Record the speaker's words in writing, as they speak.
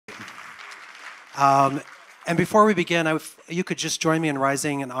Um, and before we begin, if you could just join me in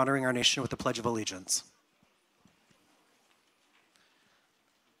rising and honoring our nation with the Pledge of Allegiance.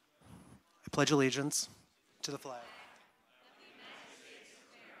 I pledge allegiance to the flag.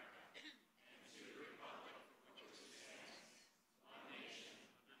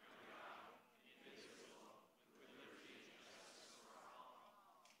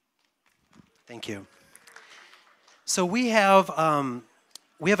 Thank you. So we have a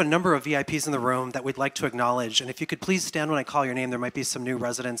number of VIPs in the room that we'd like to acknowledge, and if you could please stand when I call your name, there might be some new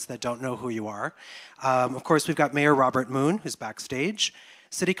residents that don't know who you are. Of course, we've got Mayor Robert Moon, who's backstage,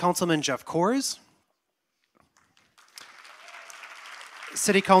 City Councilman Jeff Coors,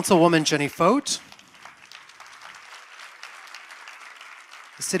 City Councilwoman Jenny Fote,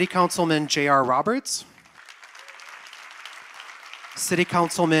 City Councilman J.R. Roberts, City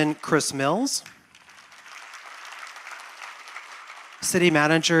Councilman Chris Mills, City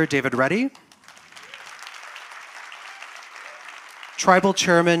Manager David Reddy, Tribal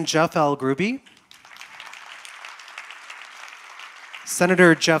Chairman Jeff L. Gruby,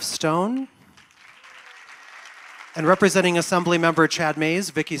 Senator Jeff Stone, and representing Assembly Member Chad Mays,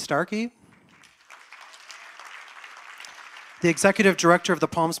 Vicky Starkey, the Executive Director of the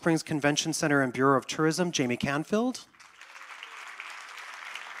Palm Springs Convention Center and Bureau of Tourism, Jamie Canfield,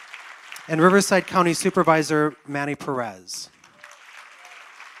 and Riverside County Supervisor Manny Perez.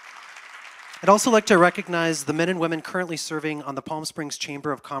 I'd also like to recognize the men and women currently serving on the Palm Springs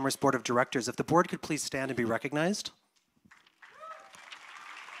Chamber of Commerce Board of Directors. If the board could please stand and be recognized.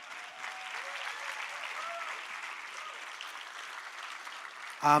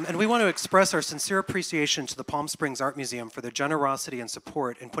 And we want to express our sincere appreciation to the Palm Springs Art Museum for their generosity and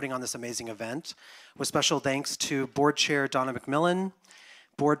support in putting on this amazing event, with special thanks to Board Chair Donna McMillan,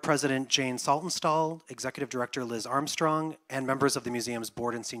 Board President Jane Saltonstall, Executive Director Liz Armstrong, and members of the museum's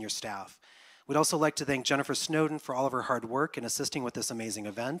board and senior staff. We'd also like to thank Jennifer Snowden for all of her hard work in assisting with this amazing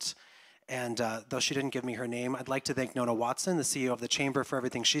event. And though she didn't give me her name, I'd like to thank Nona Watson, the CEO of the Chamber, for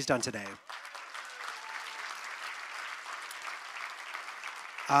everything she's done today.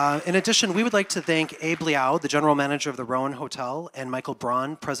 In addition, we would like to thank Abe Liao, the general manager of the Rowan Hotel, and Michael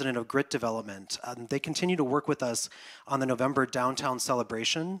Braun, president of Grit Development. They continue to work with us on the November downtown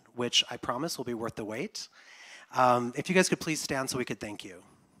celebration, which I promise will be worth the wait. If you guys could please stand so we could thank you.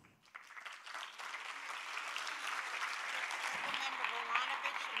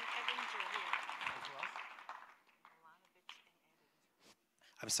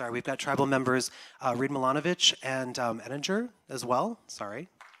 I'm sorry, we've got tribal members Reed Milanovich and Ettinger as well, sorry.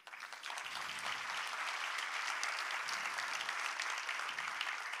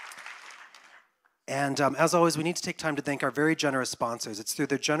 And as always, we need to take time to thank our very generous sponsors. It's through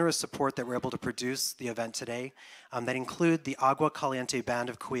their generous support that we're able to produce the event today. That include the Agua Caliente Band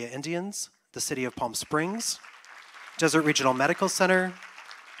of Cahuilla Indians, the City of Palm Springs, Desert Regional Medical Center,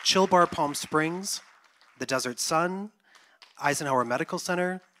 Chill Bar Palm Springs, the Desert Sun, Eisenhower Medical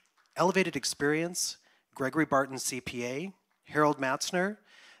Center, Elevated Experience, Gregory Barton CPA, Harold Matzner,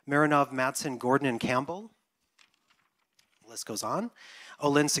 Marinov Matson, Gordon and Campbell. The list goes on.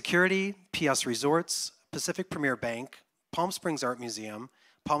 Olin Security, PS Resorts, Pacific Premier Bank, Palm Springs Art Museum,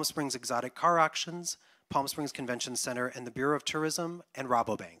 Palm Springs Exotic Car Auctions, Palm Springs Convention Center, and the Bureau of Tourism, and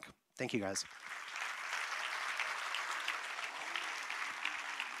Rabobank. Thank you, guys.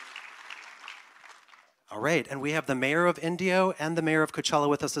 All right, and we have the mayor of Indio and the mayor of Coachella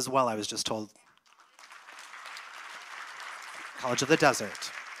with us as well, I was just told. College of the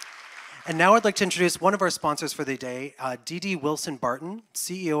Desert. And now I'd like to introduce one of our sponsors for the day, Dee Wilson Barton,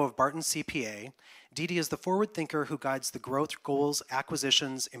 CEO of Barton CPA. Dee is the forward thinker who guides the growth goals,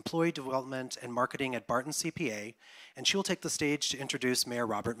 acquisitions, employee development, and marketing at Barton CPA, and she will take the stage to introduce Mayor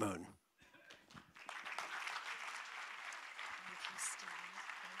Robert Moon.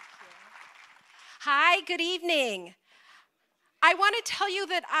 Hi, good evening. I want to tell you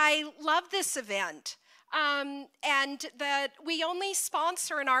that I love this event and that we only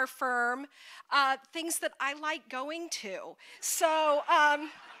sponsor in our firm things that I like going to. So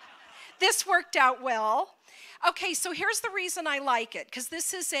this worked out well. Okay, so here's the reason I like it, because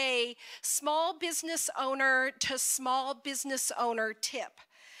this is a small business owner to small business owner tip.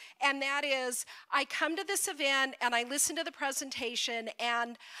 And that is, I come to this event and I listen to the presentation,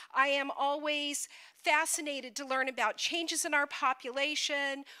 and I am always fascinated to learn about changes in our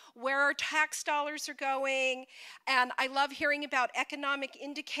population, where our tax dollars are going, and I love hearing about economic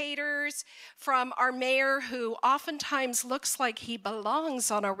indicators from our mayor, who oftentimes looks like he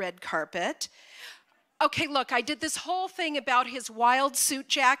belongs on a red carpet. Okay, look, I did this whole thing about his wild suit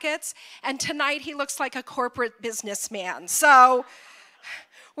jackets, and tonight he looks like a corporate businessman. So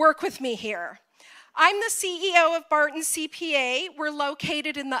work with me here. I'm the CEO of Barton CPA. We're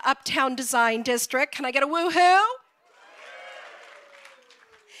located in the Uptown Design District. Can I get a woohoo?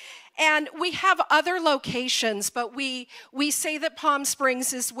 And we have other locations, but we say that Palm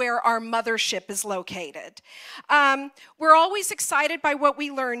Springs is where our mothership is located. We're always excited by what we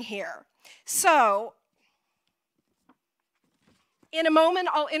learn here. So, in a moment,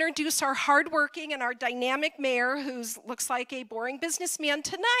 I'll introduce our hardworking and our dynamic mayor, who looks like a boring businessman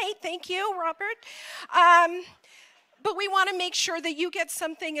tonight. Thank you, Robert. But we want to make sure that you get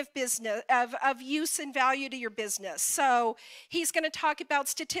something of business, of use and value to your business. So he's going to talk about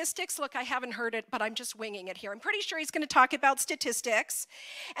statistics. Look, I haven't heard it, but I'm just winging it here. I'm pretty sure he's going to talk about statistics.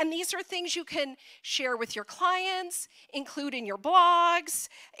 And these are things you can share with your clients, include in your blogs,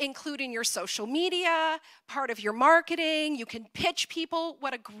 include in your social media, part of your marketing. You can pitch people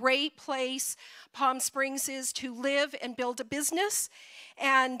what a great place Palm Springs is to live and build a business.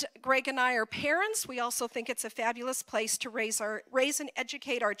 And Greg and I are parents. We also think it's a fabulous place to raise and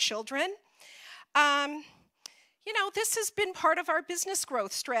educate our children. You know, this has been part of our business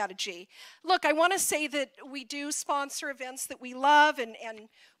growth strategy. Look, I want to say that we do sponsor events that we love, and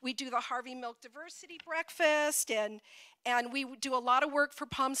we do the Harvey Milk Diversity Breakfast, and we do a lot of work for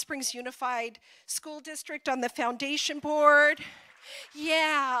Palm Springs Unified School District on the foundation board.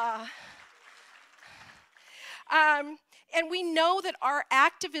 Yeah. And we know that our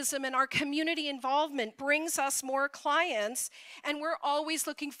activism and our community involvement brings us more clients, and we're always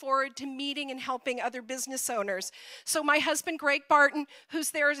looking forward to meeting and helping other business owners. So my husband, Greg Barton,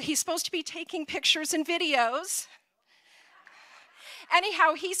 who's there, he's supposed to be taking pictures and videos.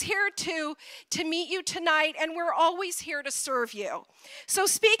 Anyhow, he's here to meet you tonight, and we're always here to serve you. So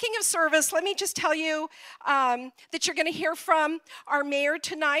speaking of service, let me just tell you that you're going to hear from our mayor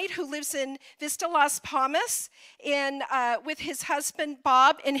tonight, who lives in Vista Las Palmas with his husband,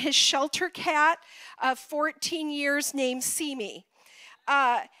 Bob, and his shelter cat of 14 years named Simi.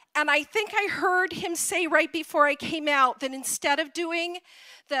 And I think I heard him say right before I came out that instead of doing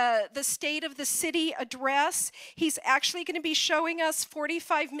the State of the City address, he's actually going to be showing us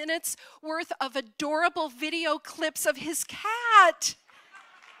 45 minutes worth of adorable video clips of his cat.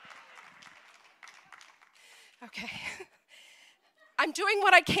 Okay. I'm doing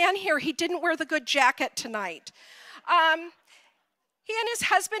what I can here. He didn't wear the good jacket tonight. He and his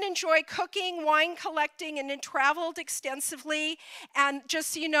husband enjoy cooking, wine collecting, and had traveled extensively. And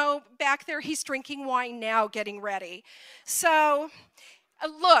just so you know, back there, he's drinking wine now, getting ready. So,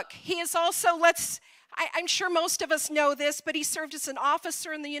 look, he is also, I'm sure most of us know this, but he served as an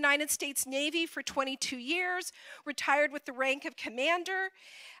officer in the United States Navy for 22 years, retired with the rank of commander,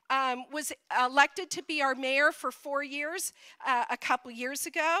 was elected to be our mayor for 4 years a couple years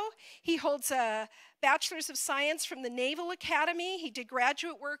ago. He holds a Bachelor's of Science from the Naval Academy. He did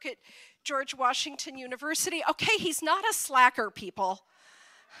graduate work at George Washington University. Okay, he's not a slacker, people.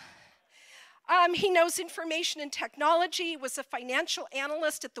 He knows information and technology, was a financial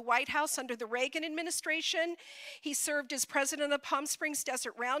analyst at the White House under the Reagan administration. He served as president of the Palm Springs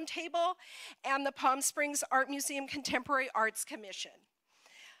Desert Roundtable and the Palm Springs Art Museum Contemporary Arts Commission.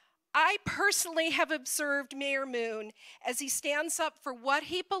 I personally have observed Mayor Moon as he stands up for what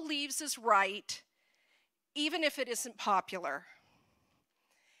he believes is right, even if it isn't popular.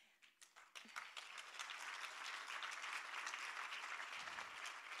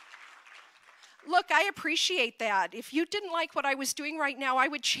 Look, I appreciate that. If you didn't like what I was doing right now, I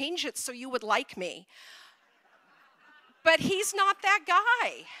would change it so you would like me. But he's not that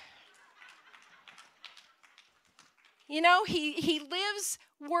guy. You know, he lives,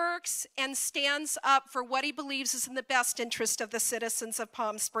 works, and stands up for what he believes is in the best interest of the citizens of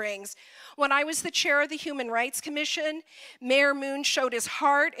Palm Springs. When I was the chair of the Human Rights Commission, Mayor Moon showed his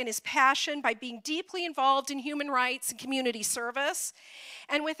heart and his passion by being deeply involved in human rights and community service.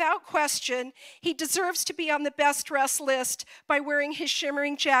 And without question, he deserves to be on the best dressed list by wearing his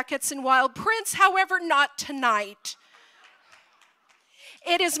shimmering jackets and wild prints, however, not tonight.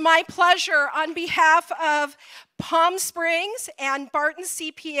 It is my pleasure on behalf of Palm Springs and Barton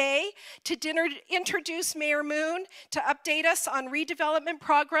CPA to introduce Mayor Moon to update us on redevelopment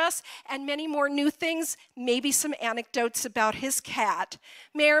progress and many more new things, maybe some anecdotes about his cat.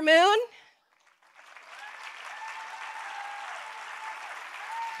 Mayor Moon?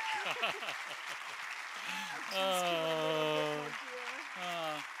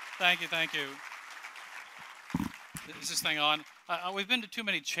 Thank you. Is this thing on? We've been to too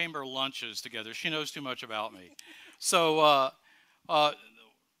many chamber lunches together. She knows too much about me. So let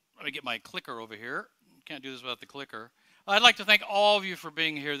me get my clicker over here. Can't do this without the clicker. I'd like to thank all of you for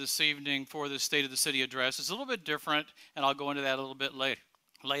being here this evening for the State of the City address. It's a little bit different, and I'll go into that a little bit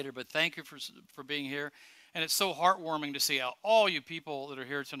later, but thank you for being here. And it's so heartwarming to see all you people that are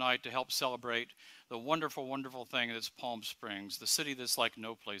here tonight to help celebrate the wonderful, wonderful thing that's Palm Springs, the city that's like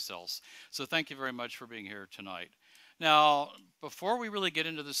no place else. So thank you very much for being here tonight. Now, before we really get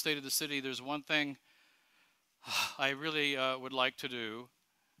into the state of the city, there's one thing I really would like to do.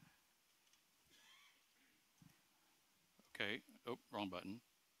 Okay, oh, wrong button.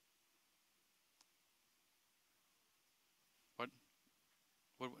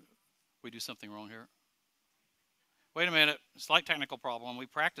 What, we do something wrong here? Wait a minute, slight technical problem. We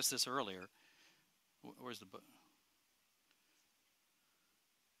practiced this earlier. Where's the button?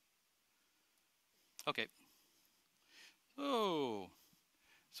 Okay. Oh,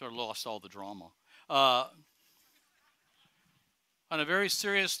 sort of lost all the drama. On a very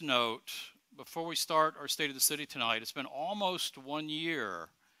serious note, before we start our State of the City tonight, it's been almost 1 year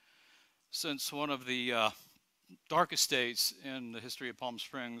since one of the darkest days in the history of Palm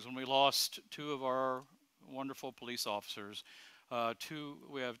Springs when we lost two of our wonderful police officers.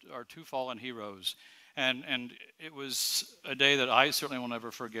 We have our two fallen heroes. And it was a day that I certainly will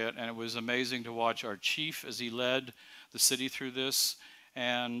never forget, and it was amazing to watch our chief as he led the city through this,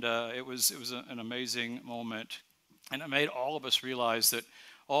 and it was an amazing moment. And it made all of us realize that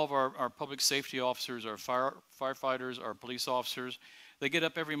all of our public safety officers, our firefighters, our police officers, they get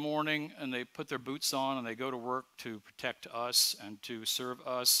up every morning and they put their boots on and they go to work to protect us and to serve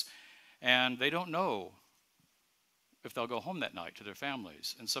us, and they don't know if they'll go home that night to their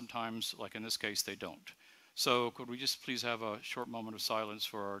families. And sometimes, like in this case, they don't. So could we just please have a short moment of silence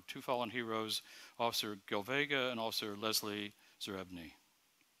for our two fallen heroes, Officer Gil Vega and Officer Leslie Zarebny.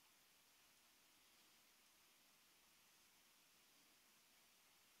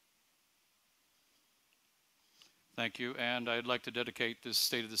 Thank you, and I'd like to dedicate this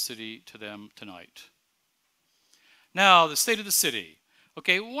State of the City to them tonight. Now, the State of the City.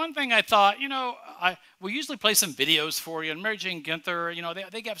 Okay, one thing I thought, we usually play some videos for you, and Mary Jane Ginther,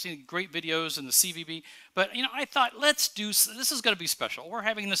 they got some great videos in the CVB, but, I thought, this is going to be special. We're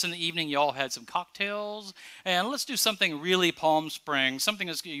having this in the evening, you all had some cocktails, and let's do something really Palm Springs, something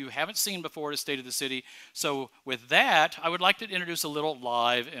that you haven't seen before at the State of the City. So with that, I would like to introduce a little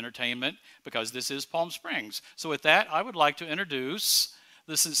live entertainment, because this is Palm Springs. So with that, I would like to introduce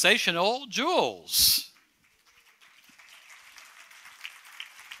the sensational Jules.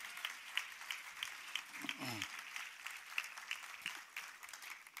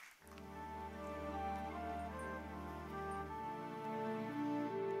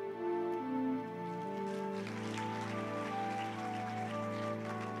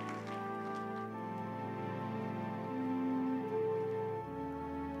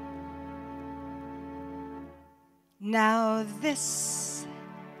 Now this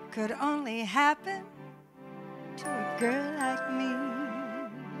could only happen to a girl like me,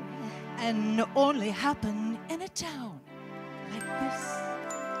 and only happen in a town like this.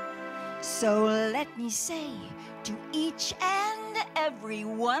 So let me say to each and every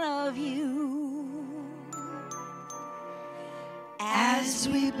one of you, as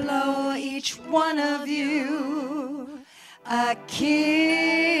we blow each one of you a kiss,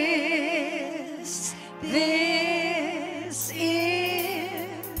 this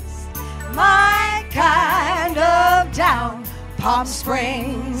is my kind of town. Palm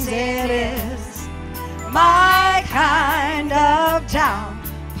Springs it is my kind of town.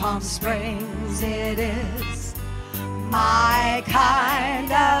 Palm Springs it is my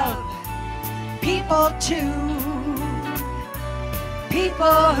kind of people too.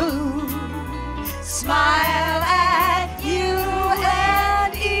 People who smile at you,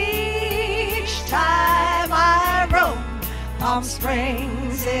 and each time I roam Palm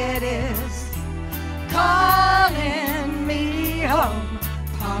Springs it is calling me home.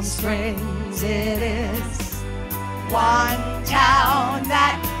 Palm Springs it is one town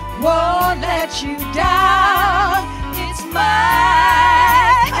that won't let you down. It's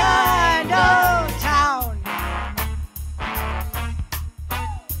my kind of town.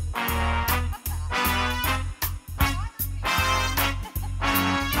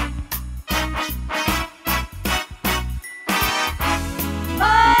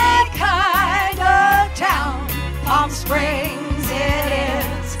 My kind of town, Palm Springs it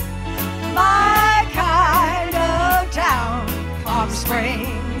is my kind of town. Palm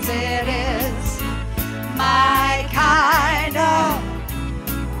Springs it is my kind of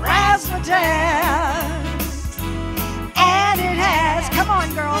razzmatazz, and it has, come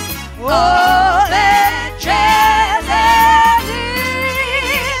on girls, all that jazz. And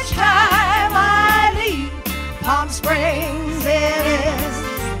each time I leave Palm Springs it is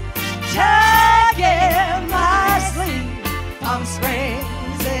tugging my sleeve. Palm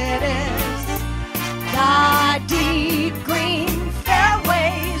Springs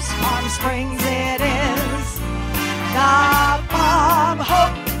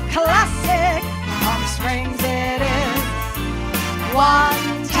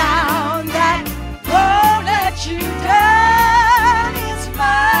one town that won't let you down is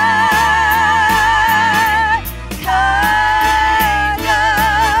my kind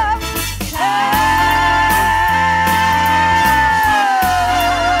of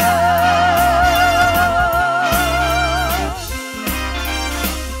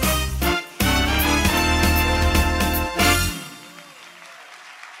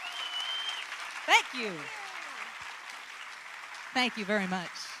Thank you. Thank you very much.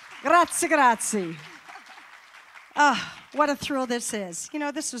 Grazie, grazie. Ah, what a thrill this is. You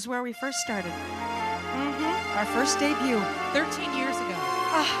know, this was where we first started. Our first debut. 13 years ago,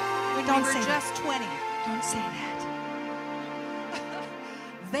 when Don't we were say that. just 20. Don't say that.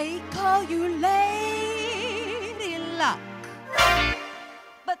 They call you Lady Luck,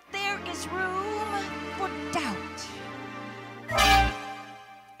 but there is room for doubt.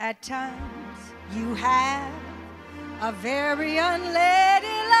 At times, you have a very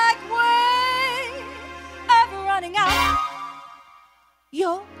unladylike way of running out.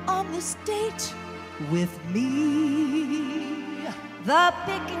 You're on this date with me. The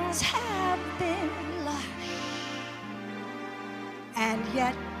pickings have been lush. And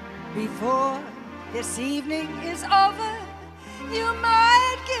yet, before this evening is over, you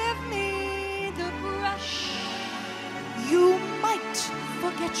might give me the brush. You might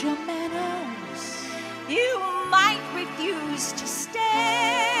forget your manners. You might refuse to stay.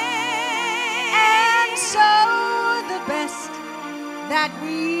 And so the best that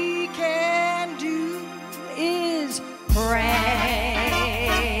we can do is pray.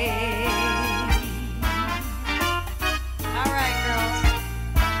 All right, girls.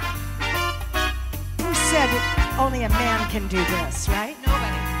 Who said only a man can do this, right?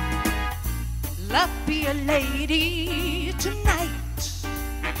 Nobody. Luck be a lady tonight.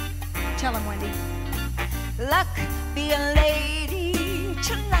 Tell him, Wendy. Luck be a lady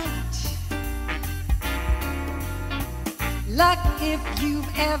tonight. Luck, if you've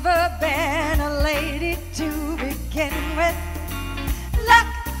ever been a lady to begin with. Luck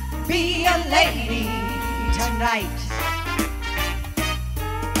be a lady tonight.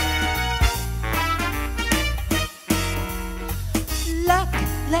 Luck,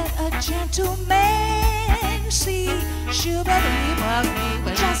 let a gentleman see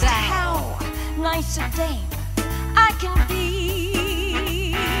just how nice a dame I can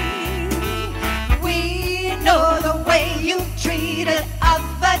be. We know the way you treated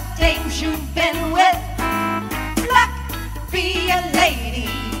other dames you've been with. Luck be a lady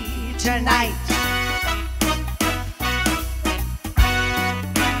tonight.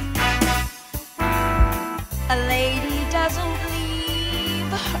 A lady doesn't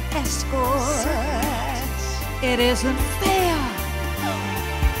leave her escort. It isn't fair,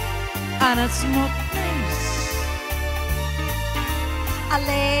 and it's not nice. A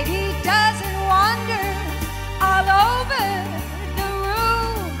lady doesn't wander all over the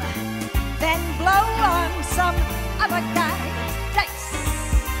room, then blow on some other guy's dice.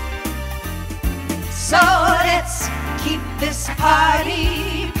 So let's keep this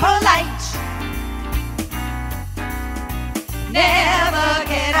party polite. Never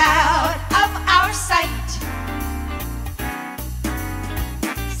get out of our sight.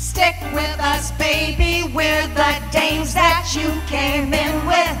 Stick with us, baby, we're the dames that you came in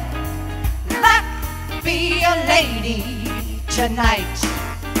with. Luck be a lady tonight.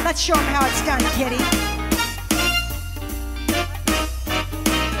 Let's show him how it's done, kitty.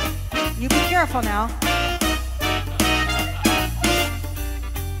 You be careful now.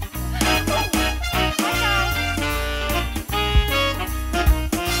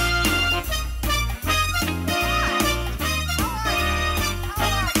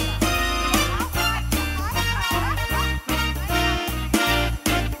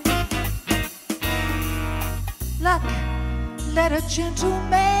 Luck, let a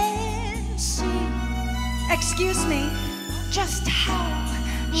gentleman see Excuse me. just how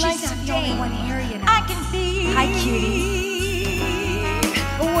She's nice not a the only dame one here, you know. I can be. Hi, cutie.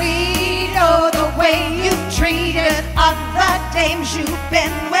 We know the way you've treated other dames you've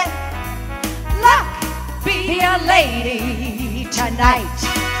been with. Luck be a lady tonight.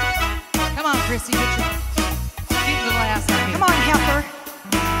 Come on, Chrissy, get your feet little ass on me. Come on, heifer.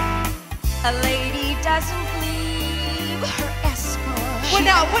 A lady doesn't leave her escort. Well,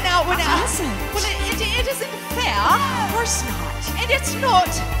 now. doesn't. Well, it isn't fair. Of course not. And it's not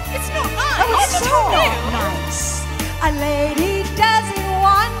nice. Oh, it's so nice. A lady doesn't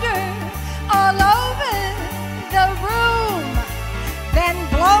wander all over the room, then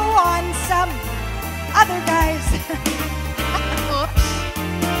blow on some other guys.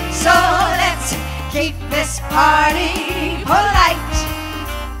 So let's keep this party polite.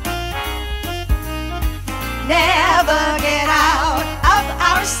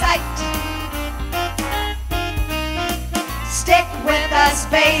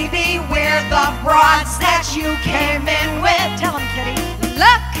 the broads that you came in with. Tell him, Kitty.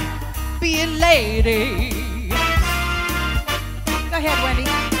 Luck be a lady. Go ahead, Wendy.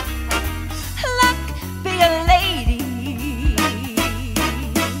 Luck be a lady.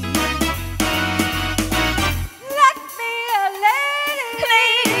 Let me a lady.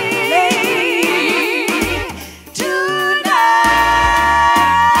 Lady.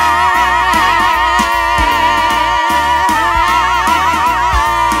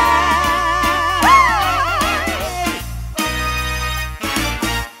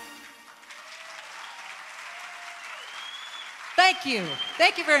 Thank you.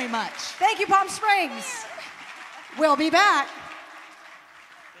 Thank you very much. Thank you, Palm Springs. We'll be back.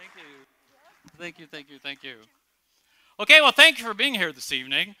 Thank you. Thank you, thank you, thank you. Okay, well, thank you for being here this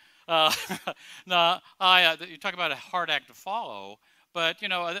evening. You talk about a hard act to follow, but, you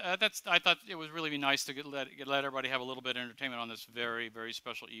know, I thought it was really nice to let everybody have a little bit of entertainment on this very, very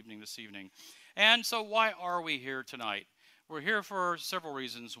special evening this evening. And so why are we here tonight? We're here for several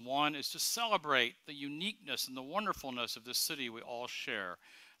reasons. One is to celebrate the uniqueness and the wonderfulness of this city we all share,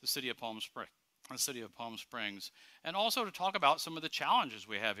 the city of Palm Springs, and also to talk about some of the challenges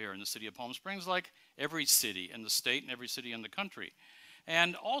we have here in the city of Palm Springs, like every city in the state and every city in the country.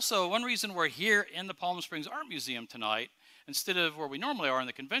 And also, one reason we're here in the Palm Springs Art Museum tonight, instead of where we normally are in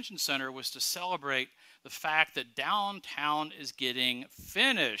the convention center, was to celebrate the fact that downtown is getting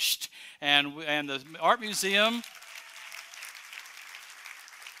finished. And the Art Museum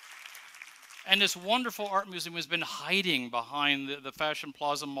and this wonderful art museum has been hiding behind the Fashion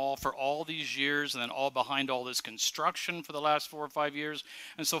Plaza Mall for all these years, and then all behind all this construction for the last 4 or 5 years.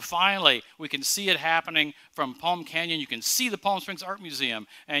 And so finally, we can see it happening from Palm Canyon. You can see the Palm Springs Art Museum,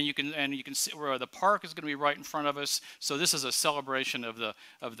 and you can see where the park is going to be right in front of us. So this is a celebration of the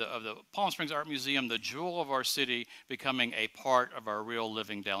Palm Springs Art Museum, the jewel of our city, becoming a part of our real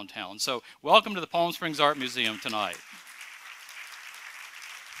living downtown. So welcome to the Palm Springs Art Museum tonight.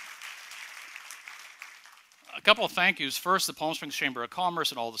 A couple of thank yous. First, the Palm Springs Chamber of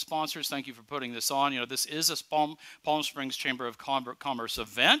Commerce and all the sponsors. Thank you for putting this on. You know, this is a Palm Springs Chamber of Commerce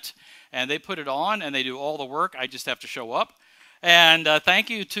event, and they put it on, and they do all the work. I just have to show up. And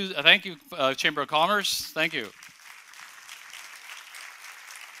thank you, Chamber of Commerce. Thank you.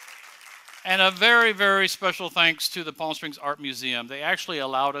 And a very, very special thanks to the Palm Springs Art Museum. They actually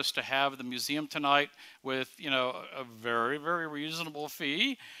allowed us to have the museum tonight with, you know, a very, very reasonable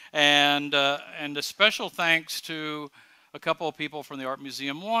fee. And a special thanks to a couple of people from the Art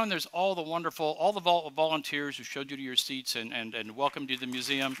Museum. One, there's all the volunteers who showed you to your seats and welcomed you to the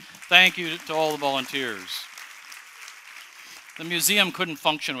museum. Thank you to all the volunteers. The museum couldn't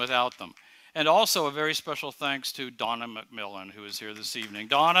function without them. And also a very special thanks to Donna McMillan, who is here this evening.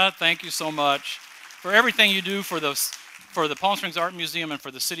 Donna, thank you so much for everything you do for the Palm Springs Art Museum and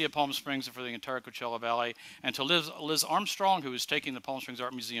for the city of Palm Springs and for the entire Coachella Valley. And to Liz Armstrong, who is taking the Palm Springs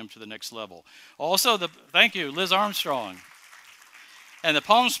Art Museum to the next level. Also, thank you, Liz Armstrong. And the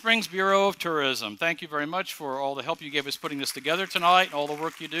Palm Springs Bureau of Tourism. Thank you very much for all the help you gave us putting this together tonight and all the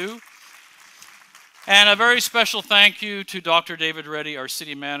work you do. And a very special thank you to Dr. David Reddy, our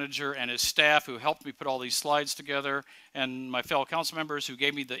city manager, and his staff who helped me put all these slides together, and my fellow council members who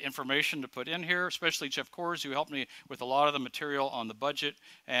gave me the information to put in here, especially Jeff Kors, who helped me with a lot of the material on the budget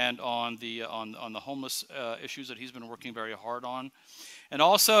and on the homeless issues that he's been working very hard on. And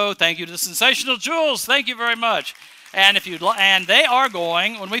also, thank you to the Sensational Jewels. Thank you very much. And and they are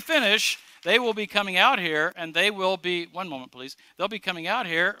going, when we finish, they will be coming out here, and they will be, one moment please, they'll be coming out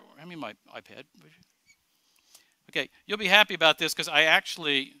here. Hand me my iPad. Okay, you'll be happy about this because I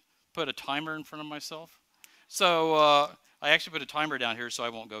actually put a timer in front of myself. So I actually put a timer down here so I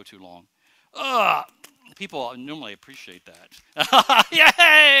won't go too long. People normally appreciate that.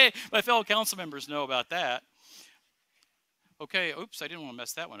 Yay! My fellow council members know about that. Okay, oops, I didn't want to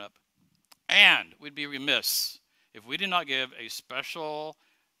mess that one up. And we'd be remiss if we did not give a special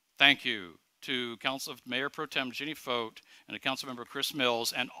thank you to Mayor Pro Tem Ginny Fote and to Councilmember Chris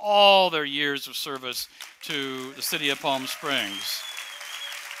Mills and all their years of service to the city of Palm Springs.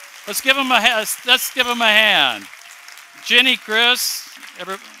 Let's give them a hand. Ginny, Chris,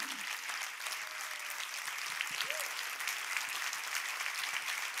 everybody.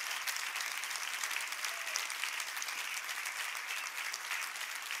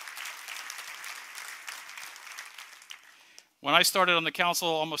 When I started on the council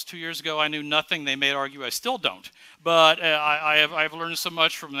almost 2 years ago, I knew nothing. They may argue I still don't. But I've learned so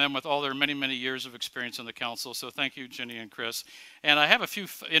much from them with all their many, many years of experience on the council. So thank you, Ginny and Chris. And I have a few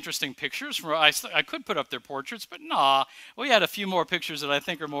interesting pictures. I could put up their portraits, but nah. We had a few more pictures that I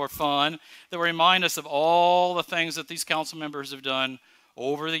think are more fun that remind us of all the things that these council members have done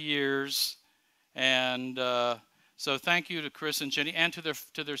over the years And so thank you to Chris and Jenny and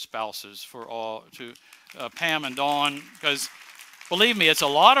to their spouses for all, to Pam and Dawn, because believe me, it's a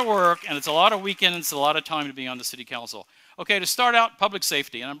lot of work and it's a lot of weekends, it's a lot of time to be on the city council. Okay, to start out, public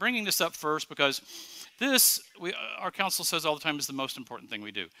safety, and I'm bringing this up first because this, our council says all the time, is the most important thing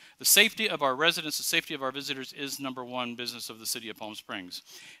we do. The safety of our residents, the safety of our visitors is #1 business of the city of Palm Springs.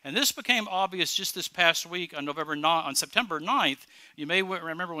 And this became obvious just this past week on September 9th. You may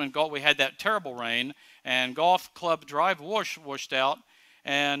remember when we had that terrible rain and Golf Club Drive washed out,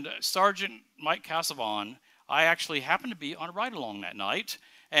 and Sergeant Mike Casavon, I actually happened to be on a ride-along that night,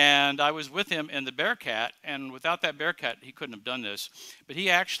 and I was with him in the Bearcat, and without that Bearcat, he couldn't have done this. But he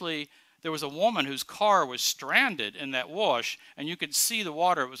actually, there was a woman whose car was stranded in that wash, and you could see the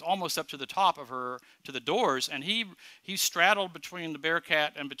water. It was almost up to the top of her, to the doors, and he straddled between the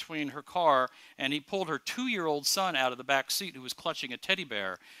Bearcat and between her car, and he pulled her 2-year-old son out of the back seat who was clutching a teddy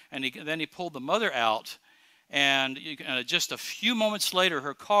bear, and then he pulled the mother out, and just a few moments later,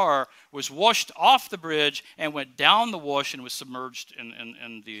 her car was washed off the bridge and went down the wash and was submerged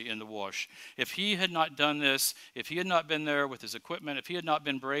in the wash. If he had not done this, if he had not been there with his equipment, if he had not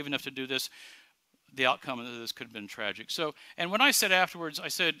been brave enough to do this, the outcome of this could have been tragic. So, and when I said afterwards, I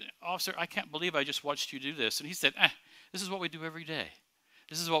said, "Officer, I can't believe I just watched you do this." And he said, "This is what we do every day.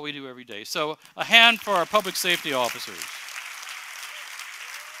 This is what we do every day." So a hand for our public safety officers.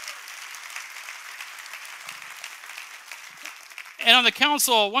 And on the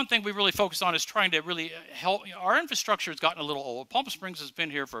council, one thing we really focused on is trying to really help. Our infrastructure has gotten a little old. Palm Springs has been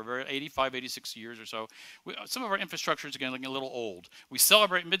here for 85, 86 years or so. Some of our infrastructure is getting a little old. We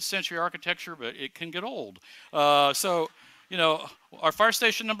celebrate mid-century architecture, but it can get old. So, you know, our fire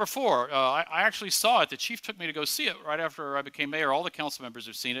station #4, I actually saw it. The chief took me to go see it right after I became mayor. All the council members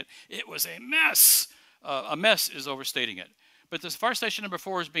have seen it. It was a mess. A mess is overstating it. But this fire station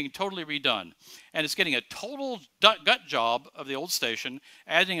 #4 is being totally redone. And it's getting a total gut job of the old station,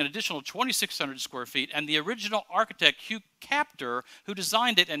 adding an additional 2,600 square feet. And the original architect, Hugh Capter, who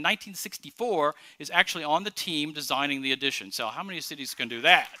designed it in 1964, is actually on the team designing the addition. So how many cities can do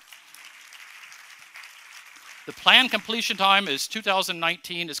that? The planned completion time is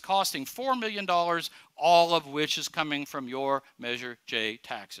 2019, is costing $4 million, all of which is coming from your Measure J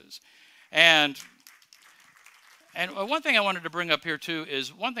taxes. And one thing I wanted to bring up here too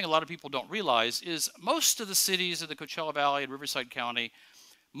is one thing a lot of people don't realize is most of the cities of the Coachella Valley and Riverside County,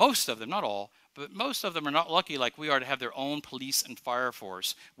 most of them, not all, but most of them are not lucky like we are to have their own police and fire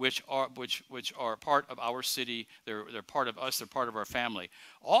force, which are part of our city. They're part of us. They're part of our family.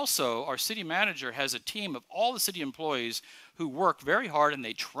 Also, our city manager has a team of all the city employees who work very hard, and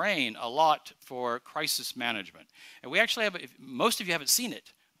they train a lot for crisis management. And we actually have, most of you haven't seen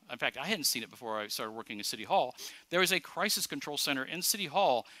it. In fact, I hadn't seen it before I started working at City Hall. There is a crisis control center in City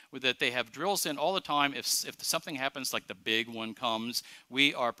Hall that they have drills in all the time. If something happens, like the big one comes,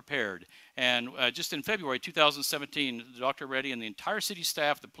 we are prepared. And just in February 2017, Dr. Reddy and the entire city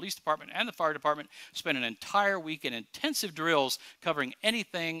staff, the police department and the fire department spent an entire week in intensive drills covering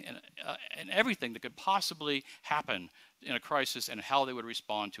anything and everything that could possibly happen in a crisis and how they would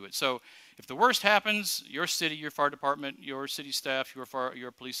respond to it. So if the worst happens, your city, your fire department, your city staff, your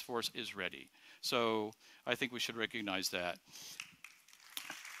police force is ready. So I think we should recognize that.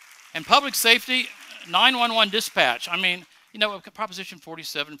 And public safety, 911 dispatch. I mean, you know, Proposition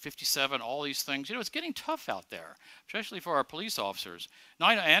 47, 57, all these things, you know, it's getting tough out there, especially for our police officers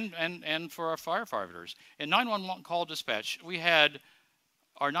and for our firefighters. In 911 call dispatch, we had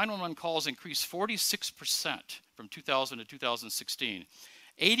our 911 calls increased 46% from 2000 to 2016.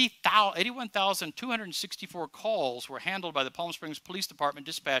 81,264 calls were handled by the Palm Springs Police Department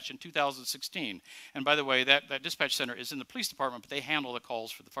dispatch in 2016. And by the way, that dispatch center is in the police department, but they handle the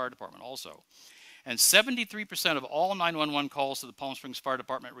calls for the fire department also. And 73% of all 911 calls to the Palm Springs Fire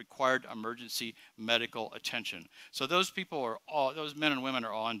Department required emergency medical attention. So those people those men and women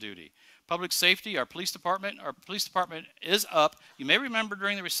are on duty. Public safety, our police department is up. You may remember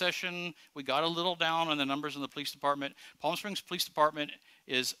during the recession, we got a little down on the numbers in the police department. Palm Springs Police Department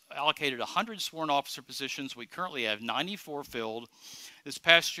is allocated 100 sworn officer positions. We currently have 94 filled. This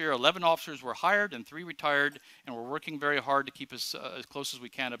past year, 11 officers were hired and 3 retired, and we're working very hard to keep us as close as we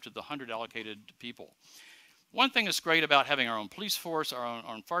can up to the 100 allocated people. One thing that's great about having our own police force, our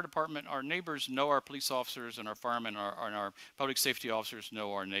own fire department, our neighbors know our police officers, and our firemen and our public safety officers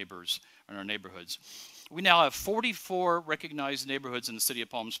know our neighbors and our neighborhoods. We now have 44 recognized neighborhoods in the city of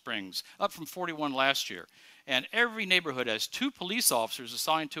Palm Springs, up from 41 last year. And every neighborhood has 2 police officers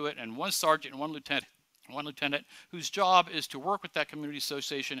assigned to it and 1 sergeant and 1 lieutenant one lieutenant whose job is to work with that community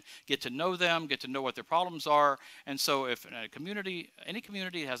association, get to know them, get to know what their problems are. And so if a community, any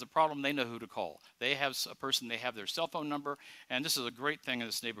community has a problem, they know who to call. They have a person, they have their cell phone number, and this is a great thing in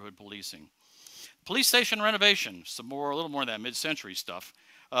this neighborhood policing. Police station renovation, a little more of that mid-century stuff.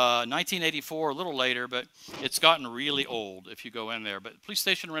 1984, a little later, but it's gotten really old if you go in there. But police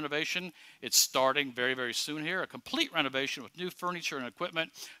station renovation, it's starting very, very soon here. A complete renovation with new furniture and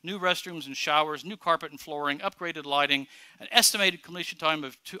equipment, new restrooms and showers, new carpet and flooring, upgraded lighting, an estimated completion time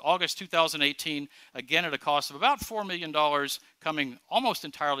of August 2018, again at a cost of about $4 million, coming almost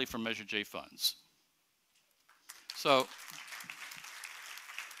entirely from Measure J funds. So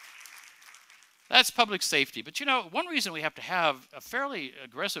that's public safety. But you know, one reason we have to have a fairly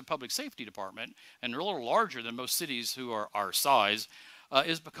aggressive public safety department, and a little larger than most cities who are our size,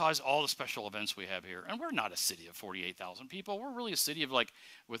 is because all the special events we have here. And we're not a city of 48,000 people. We're really a city of, like,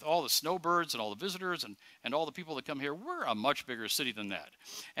 with all the snowbirds and all the visitors and all the people that come here, we're a much bigger city than that.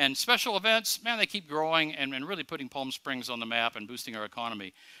 And special events, man, they keep growing and really putting Palm Springs on the map and boosting our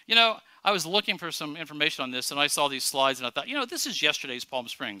economy. You know, I was looking for some information on this, and I saw these slides, and I thought, you know, this is yesterday's Palm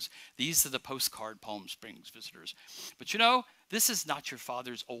Springs. These are the postcard Palm Springs visitors. But you know, this is not your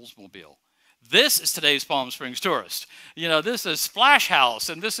father's Oldsmobile. This is today's Palm Springs tourist. You know, this is Splash House,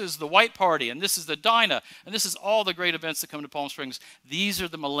 and this is the White Party, and this is the Dinah, and this is all the great events that come to Palm Springs. These are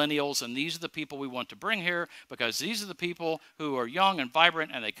the millennials, and these are the people we want to bring here, because these are the people who are young and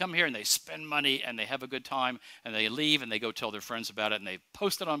vibrant, and they come here and they spend money and they have a good time, and they leave and they go tell their friends about it, and they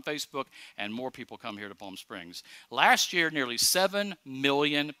post it on Facebook, and more people come here to Palm Springs. Last year, nearly 7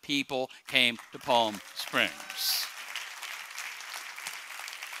 million people came to Palm Springs.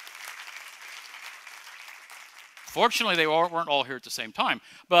 Fortunately, they weren't all here at the same time.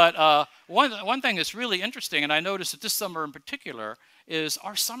 But one thing that's really interesting, and I noticed that this summer in particular, is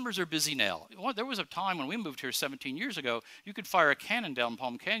our summers are busy now. There was a time when we moved here 17 years ago, you could fire a cannon down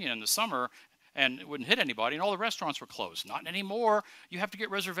Palm Canyon in the summer and it wouldn't hit anybody, and all the restaurants were closed. Not anymore. You have to get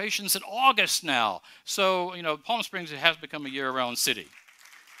reservations in August now. So, you know, Palm Springs has become a year-round city.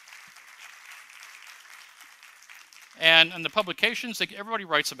 And the publications, everybody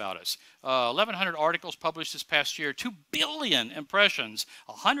writes about us. 1,100 articles published this past year, 2 billion impressions,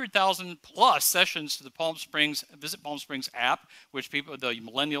 100,000 plus sessions to the Palm Springs, Visit Palm Springs app, which people, the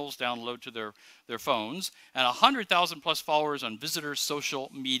millennials download to their phones, and 100,000 plus followers on visitors'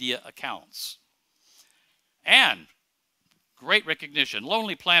 social media accounts. And great recognition.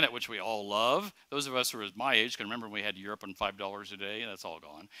 Lonely Planet, which we all love. Those of us who are my age can remember when we had Europe on $5 a day. That's all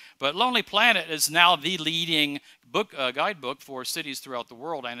gone. But Lonely Planet is now the leading book, guidebook for cities throughout the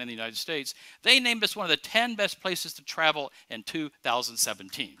world and in the United States. They named us one of the 10 best places to travel in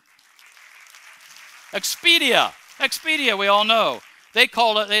 2017. Expedia, we all know. They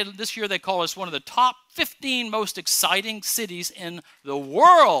call it, this year they call us one of the top 15 most exciting cities in the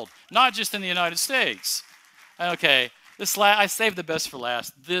world, not just in the United States. Okay. I saved the best for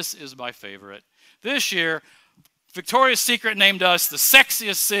last. This is my favorite. This year, Victoria's Secret named us the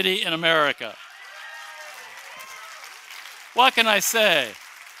sexiest city in America. What can I say?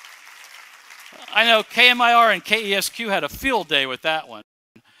 I know KMIR and KESQ had a field day with that one.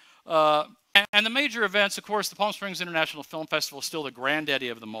 And the major events, of course, the Palm Springs International Film Festival is still the granddaddy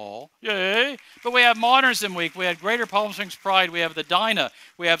of them all. Yay! But we have Modernism Week, we have Greater Palm Springs Pride, we have the Dinah,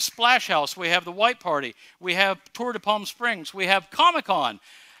 we have Splash House, we have the White Party, we have Tour de Palm Springs, we have Comic-Con.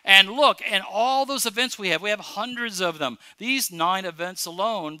 And look, and all those events we have hundreds of them. These 9 events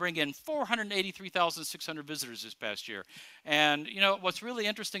alone bring in 483,600 visitors this past year. And, you know, what's really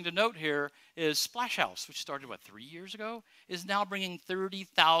interesting to note here is Splash House, which started, 3 years ago, is now bringing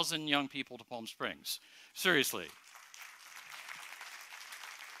 30,000 young people to Palm Springs. Seriously.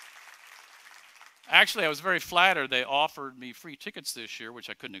 Actually, I was very flattered. They offered me free tickets this year, which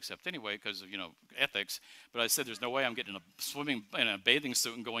I couldn't accept anyway because of, you know, ethics. But I said, there's no way I'm getting in a bathing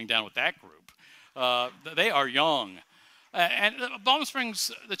suit and going down with that group. They are young. And Palm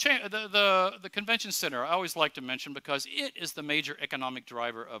Springs, the convention center, I always like to mention because it is the major economic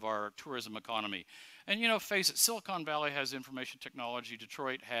driver of our tourism economy. And, you know, face it, Silicon Valley has information technology.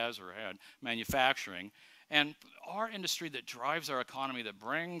 Detroit has or had manufacturing. And our industry that drives our economy, that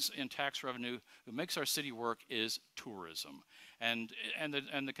brings in tax revenue, who makes our city work, is tourism. And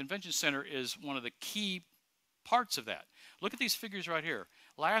the convention center is one of the key parts of that. Look at these figures right here.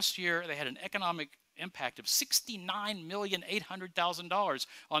 Last year, they had an economic impact of $69,800,000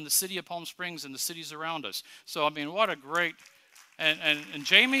 on the city of Palm Springs and the cities around us. So, I mean, what a great, and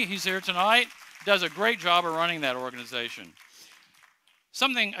Jamie, he's here tonight, does a great job of running that organization.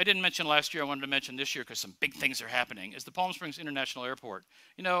 Something I didn't mention last year, I wanted to mention this year because some big things are happening, is the Palm Springs International Airport.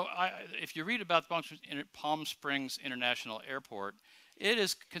 You know, if you read about the Palm Springs International Airport, it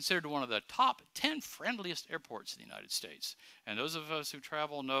is considered one of the top 10 friendliest airports in the United States. And those of us who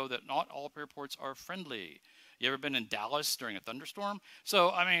travel know that not all airports are friendly. You ever been in Dallas during a thunderstorm?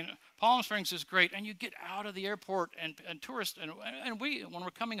 So, I mean, Palm Springs is great, and you get out of the airport, and tourists, and we, when we're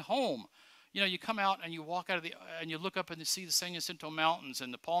coming home, you know, you come out and you walk out of and you look up and you see the San Jacinto Mountains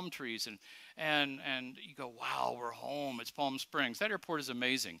and the palm trees, and you go, wow, we're home. It's Palm Springs. That airport is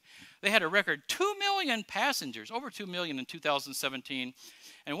amazing. They had a record 2 million passengers, over 2 million in 2017.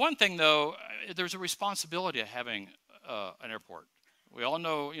 And one thing, though, there's a responsibility of having an airport. We all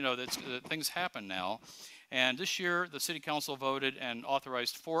know, you know, that things happen now. And this year, the City Council voted and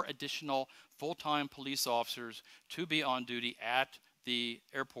authorized 4 additional full-time police officers to be on duty at the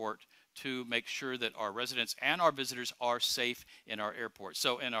airport to make sure that our residents and our visitors are safe in our airport.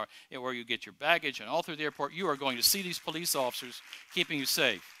 So where you get your baggage and all through the airport, you are going to see these police officers keeping you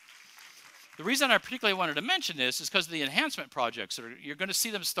safe. The reason I particularly wanted to mention this is because of the enhancement projects. You're going to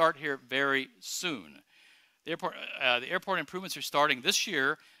see them start here very soon. The airport improvements are starting this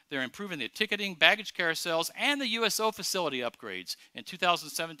year. They're improving the ticketing, baggage carousels, and the USO facility upgrades in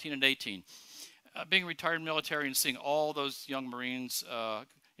 2017 and 18. Being retired military and seeing all those young Marines,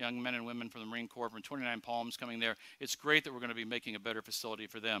 young men and women from the Marine Corps from 29 Palms coming there, it's great that we're going to be making a better facility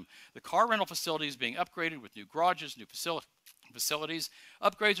for them. The car rental facility is being upgraded with new garages, new facilities.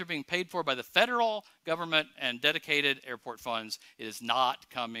 Upgrades are being paid for by the federal government and dedicated airport funds. It is not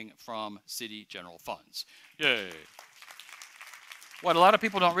coming from city general funds. Yay. What a lot of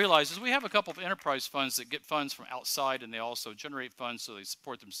people don't realize is we have a couple of enterprise funds that get funds from outside, and they also generate funds so they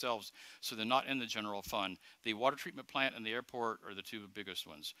support themselves, so they're not in the general fund. The water treatment plant and the airport are the 2 biggest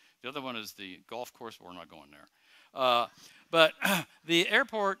ones. The other one is the golf course, but we're not going there. But the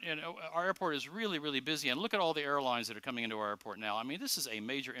airport, you know, our airport is really, really busy, and look at all the airlines that are coming into our airport now. I mean, this is a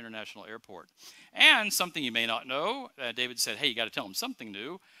major international airport. And something you may not know, David said, hey, you got to tell them something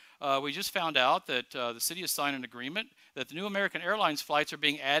new. We just found out that the city has signed an agreement that the new American Airlines flights are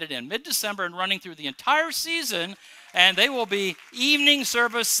being added in mid-December and running through the entire season, and they will be evening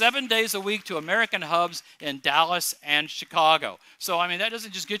service 7 days a week to American hubs in Dallas and Chicago. So, I mean, that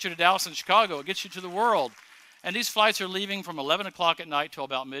doesn't just get you to Dallas and Chicago, it gets you to the world. And these flights are leaving from 11 o'clock at night till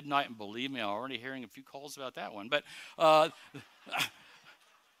about midnight, and believe me, I'm already hearing a few calls about that one. But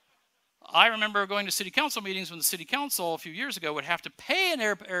I remember going to city council meetings when the city council a few years ago would have to pay an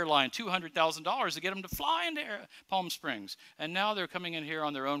airline $200,000 to get them to fly into Palm Springs. And now they're coming in here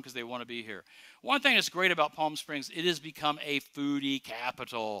on their own because they want to be here. One thing that's great about Palm Springs, it has become a foodie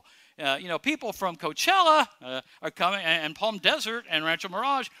capital. You know, people from Coachella are coming, and Palm Desert and Rancho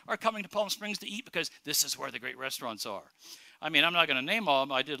Mirage are coming to Palm Springs to eat because this is where the great restaurants are. I mean, I'm not going to name all of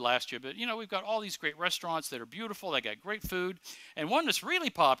them. I did last year, but, you know, we've got all these great restaurants that are beautiful. They got great food. And one that's really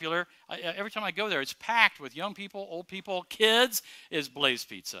popular, every time I go there, it's packed with young people, old people, kids, is Blaze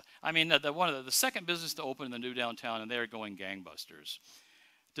Pizza. I mean, the second business to open in the new downtown, and they're going gangbusters.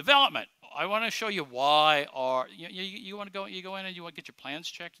 Development. I want to show you why you want to go in and you want to get your plans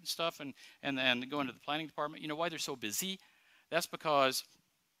checked and stuff and go into the planning department. You know why they're so busy? That's because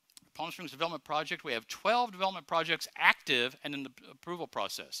Palm Springs Development Project, we have 12 development projects active and in the approval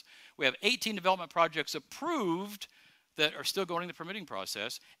process. We have 18 development projects approved that are still going in the permitting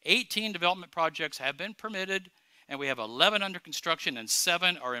process. 18 development projects have been permitted, and we have 11 under construction and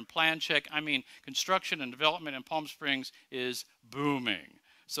 7 are in plan check. I mean, construction and development in Palm Springs is booming.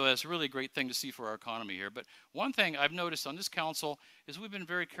 So that's a really great thing to see for our economy here. But one thing I've noticed on this council is we've been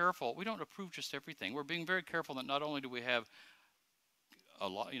very careful. We don't approve just everything. We're being very careful that not only do we have a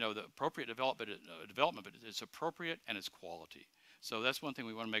lot, you know, the appropriate development, but it's appropriate and it's quality. So that's one thing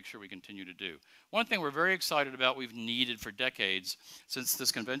we want to make sure we continue to do. One thing we're very excited about, we've needed for decades since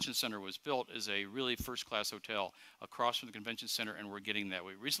this convention center was built, is a really first-class hotel across from the convention center, and we're getting that.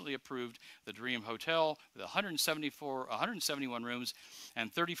 We recently approved the Dream Hotel with 171 rooms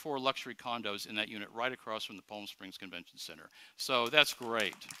and 34 luxury condos in that unit right across from the Palm Springs Convention Center. So that's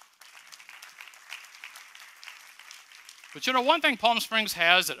great. But you know, one thing Palm Springs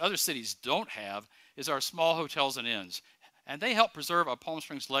has that other cities don't have is our small hotels and inns. And they help preserve our Palm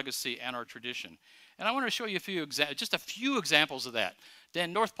Springs legacy and our tradition. And I want to show you just a few examples of that.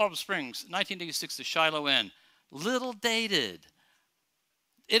 Then North Palm Springs, 1986, the Shiloh Inn, little dated.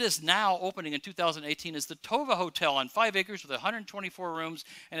 It is now opening in 2018 as the Tova Hotel on 5 acres with 124 rooms,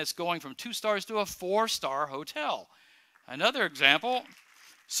 and it's going from 2 stars to a 4-star hotel. Another example,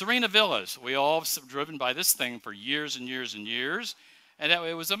 Serena Villas. We all have driven by this thing for years and years and years, and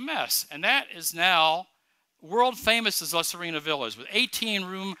it was a mess. And that is now world famous is La Serena Villas with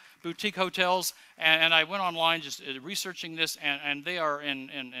 18-room boutique hotels. And I went online just researching this, and they are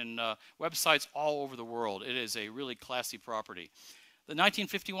in websites all over the world. It is a really classy property. The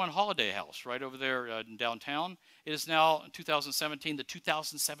 1951 Holiday House right over there in downtown is now, in 2017, the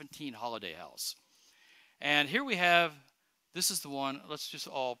 2017 Holiday House. And here we have, this is the one, let's just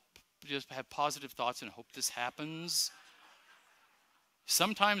all just have positive thoughts and hope this happens.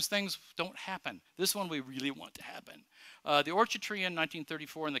 Sometimes things don't happen. This one we really want to happen. The Orchard Tree Inn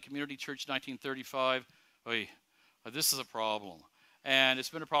 1934 and the Community Church 1935, this is a problem. And it's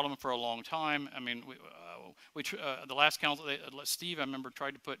been a problem for a long time. I mean, the last council, Steve, I remember,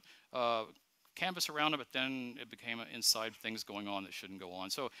 tried to put canvas around it, but then it became inside things going on that shouldn't go on.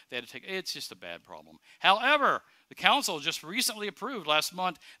 So they had to take, it's just a bad problem. However, the council just recently approved last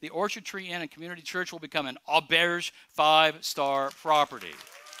month the Orchard Tree Inn and Community Church will become an auberge 5-star property.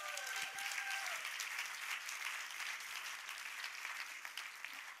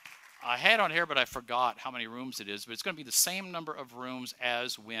 I had on here, but I forgot how many rooms it is, but it's going to be the same number of rooms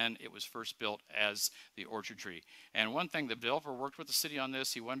as when it was first built as the Orchard Tree. And one thing, the developer worked with the city on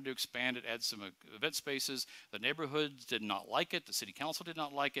this. He wanted to expand it, add some event spaces. The neighborhoods did not like it. The city council did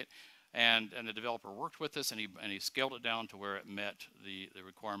not like it. And the developer worked with us, and he scaled it down to where it met the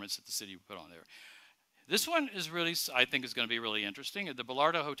requirements that the city put on there. This one is really, I think, is going to be really interesting. The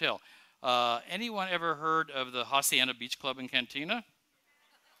Belardo Hotel. Anyone ever heard of the Hacienda Beach Club and Cantina?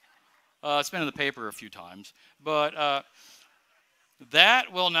 It's been in the paper a few times, but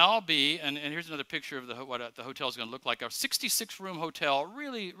that will now be, and here's another picture of what the hotel is going to look like, a 66-room hotel,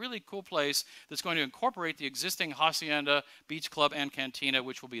 really, really cool place that's going to incorporate the existing Hacienda Beach Club and Cantina,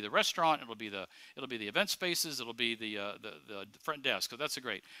 which will be the restaurant, it'll be the event spaces, it'll be the front desk, so that's a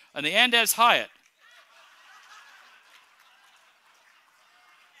great. And the Andes Hyatt.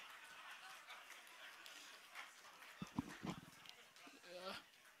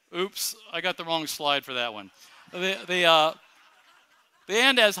 Oops, I got the wrong slide for that one. The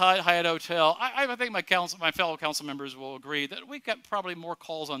Andes Hyatt Hotel, I think my fellow council members will agree that we got probably more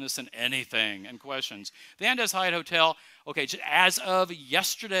calls on this than anything and questions. The Andes Hyatt Hotel, okay, as of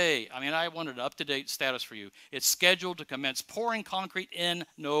yesterday, I mean, I wanted an up-to-date status for you. It's scheduled to commence pouring concrete in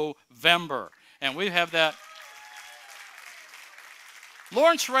November, and we have that.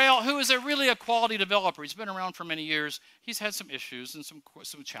 Lawrence Rail, who is really a quality developer, he's been around for many years. He's had some issues and some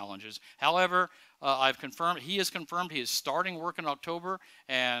challenges. However, he has confirmed he is starting work in October.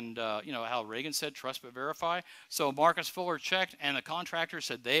 And you know how Reagan said, trust but verify. So Marcus Fuller checked, and the contractor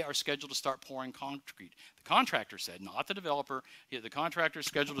said they are scheduled to start pouring concrete. The contractor said, not the developer. The contractor is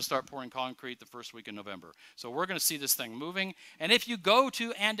scheduled to start pouring concrete the first week in November. So we're going to see this thing moving. And if you go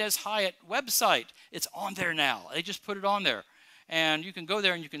to Andes Hyatt website, it's on there now. They just put it on there. And you can go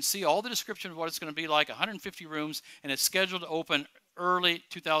there and you can see all the description of what it's going to be like, 150 rooms, and it's scheduled to open early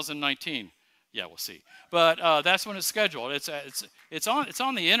 2019. Yeah, we'll see. But that's when it's scheduled. It's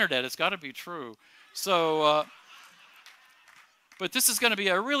on the internet. It's got to be true. So, but this is going to be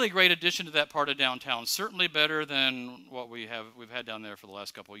a really great addition to that part of downtown. Certainly better than what we've had down there for the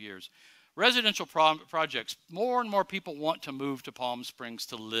last couple of years. Residential projects. More and more people want to move to Palm Springs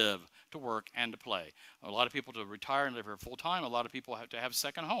to live, to work, and to play. A lot of people to retire and live here full time. A lot of people have to have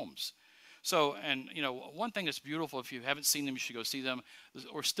second homes. So, and you know, one thing that's beautiful, if you haven't seen them, you should go see them.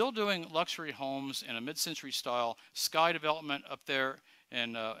 We're still doing luxury homes in a mid-century style. Sky development up there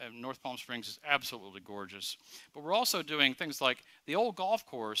in North Palm Springs is absolutely gorgeous. But we're also doing things like the old golf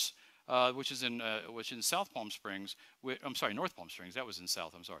course, which is in South Palm Springs. I'm sorry, North Palm Springs. That was in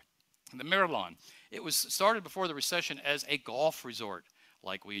South. I'm sorry. The Maryland. It was started before the recession as a golf resort.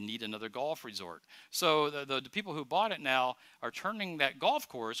 Like we need another golf resort. So the people who bought it now are turning that golf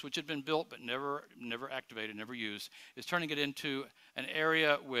course, which had been built but never activated, never used, is turning it into an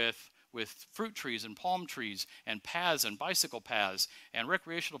area with fruit trees and palm trees and paths and bicycle paths and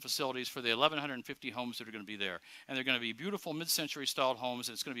recreational facilities for the 1,150 homes that are going to be there. And they're going to be beautiful mid-century styled homes,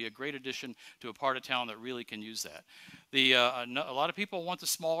 and it's going to be a great addition to a part of town that really can use that. A lot of people want the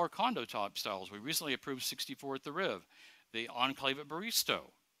smaller condo type styles. We recently approved 64 at the Riv. The Enclave at Baristo.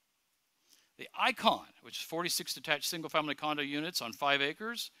 The Icon, which is 46 detached single-family condo units on 5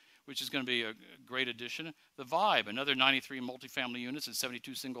 acres, which is going to be a great addition. The Vibe, another 93 multifamily units and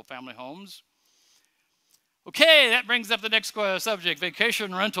 72 single-family homes. Okay, that brings up the next subject,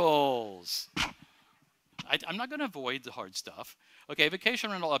 vacation rentals. I'm not going to avoid the hard stuff. Okay,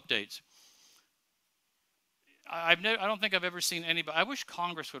 vacation rental updates. I don't think I've ever seen anybody. I wish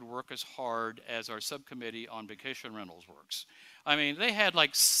Congress would work as hard as our subcommittee on vacation rentals works. I mean, they had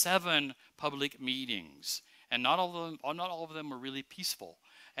like 7 public meetings, and not all of them were really peaceful.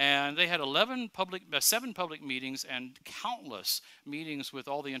 And they had 7 public meetings and countless meetings with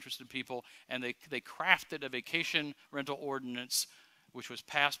all the interested people, and they crafted a vacation rental ordinance which was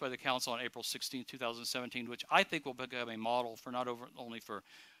passed by the council on April 16, 2017, which I think will become a model for not only for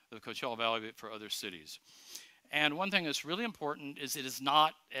the Coachella Valley, but for other cities. And one thing that's really important is it is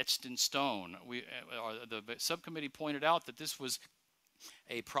not etched in stone. The subcommittee pointed out that this was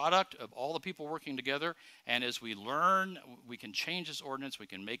a product of all the people working together, and as we learn, we can change this ordinance, we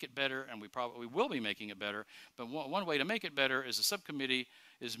can make it better, and we probably will be making it better. But one way to make it better is the subcommittee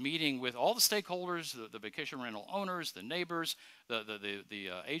is meeting with all the stakeholders, the vacation rental owners, the neighbors,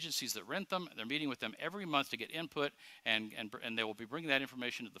 the agencies that rent them. They're meeting with them every month to get input, and they will be bringing that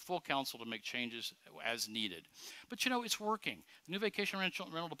information to the full council to make changes as needed. But you know, it's working. The new vacation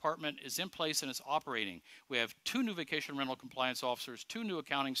rental department is in place and it's operating. We have 2 new vacation rental compliance officers, 2 new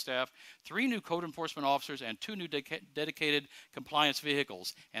accounting staff, 3 new code enforcement officers, and 2 new dedicated compliance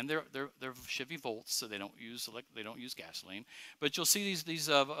vehicles. And they're Chevy Volts, so they don't use gasoline. But you'll see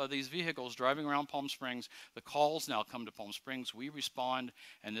these vehicles driving around Palm Springs. The calls now come to Palm Springs. We respond,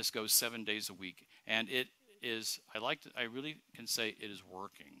 and this goes 7 days a week. And it is, I really can say it is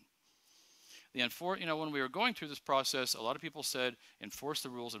working. When we were going through this process, a lot of people said, enforce the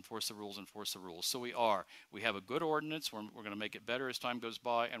rules, enforce the rules, enforce the rules. So we are. We have a good ordinance. We're going to make it better as time goes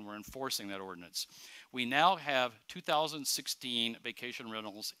by, and we're enforcing that ordinance. We now have 2016 vacation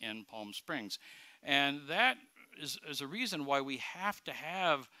rentals in Palm Springs. And that is a reason why we have to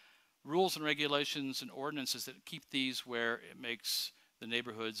have rules and regulations and ordinances that keep these where it makes the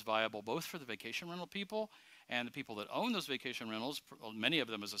neighborhoods viable, both for the vacation rental people and the people that own those vacation rentals, many of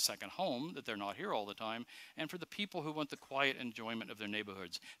them as a second home, that they're not here all the time, and for the people who want the quiet enjoyment of their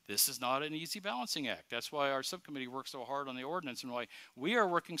neighborhoods. This is not an easy balancing act. That's why our subcommittee works so hard on the ordinance and why we are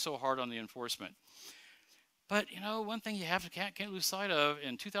working so hard on the enforcement. But, you know, one thing you can't lose sight of,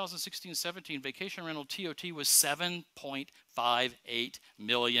 in 2016-17, vacation rental TOT was $7.58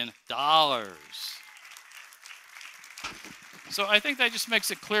 million. So I think that just makes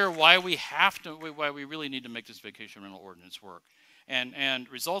it clear why we really need to make this vacation rental ordinance work.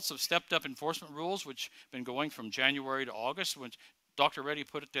 And results of stepped up enforcement rules, which have been going from January to August, when Dr. Reddy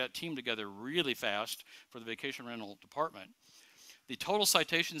put that team together really fast for the vacation rental department. The total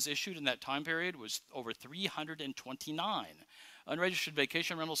citations issued in that time period was over 329. Unregistered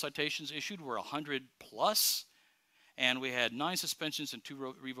vacation rental citations issued were 100 plus. And we had 9 suspensions and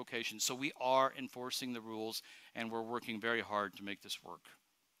 2 revocations. So we are enforcing the rules, and we're working very hard to make this work.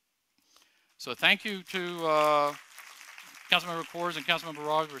 So thank you to Councilmember Coors and Councilmember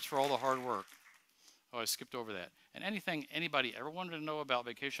Roberts for all the hard work. Oh, I skipped over that. And anything anybody ever wanted to know about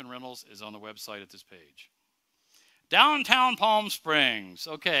vacation rentals is on the website at this page. Downtown Palm Springs.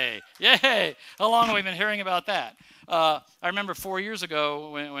 Okay, yay! How long have we been hearing about that? I remember 4 years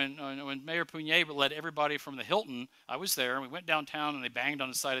ago when Mayor Pugnier led everybody from the Hilton. I was there, and we went downtown, and they banged on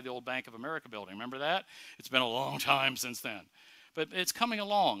the side of the old Bank of America building. Remember that? It's been a long time since then. But it's coming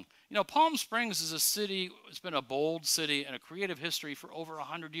along. You know, Palm Springs is a city, it's been a bold city and a creative history for over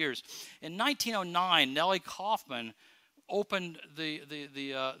 100 years. In 1909, Nellie Kaufman opened the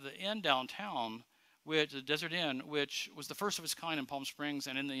inn downtown, the Desert Inn, which was the first of its kind in Palm Springs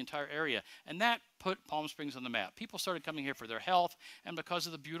and in the entire area. And that put Palm Springs on the map. People started coming here for their health and because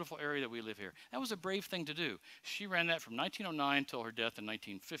of the beautiful area that we live here. That was a brave thing to do. She ran that from 1909 till her death in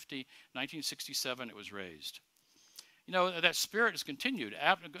 1950. 1967, it was razed. You know, that spirit has continued.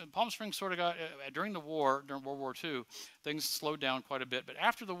 Palm Springs sort of got, during World War II, things slowed down quite a bit. But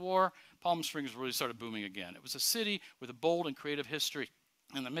after the war, Palm Springs really started booming again. It was a city with a bold and creative history.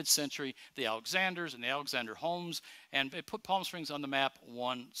 In the mid-century, the Alexanders and the Alexander homes, and it put Palm Springs on the map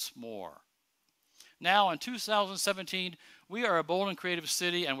once more. Now, in 2017, we are a bold and creative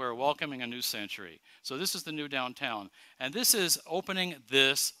city, and we're welcoming a new century. So this is the new downtown, and this is opening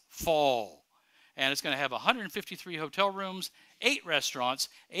this fall. And it's going to have 153 hotel rooms, 8 restaurants,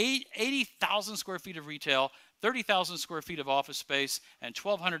 80,000 square feet of retail, 30,000 square feet of office space, and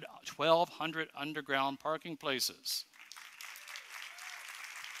 1,200 underground parking places.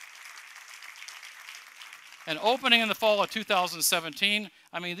 And opening in the fall of 2017,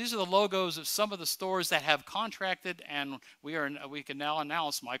 I mean, these are the logos of some of the stores that have contracted, and we can now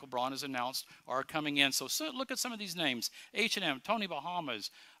announce, Michael Braun has announced, are coming in. So look at some of these names: H&M, Tony Bahamas,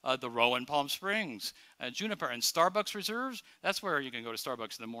 the Row in Palm Springs, Juniper, and Starbucks Reserves. That's where you can go to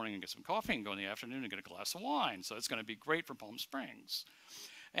Starbucks in the morning and get some coffee, and go in the afternoon and get a glass of wine. So it's going to be great for Palm Springs.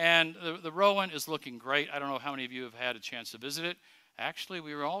 And the Rowan is looking great. I don't know how many of you have had a chance to visit it. Actually,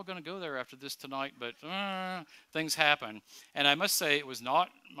 we were all going to go there after this tonight, but things happen. And I must say, it was not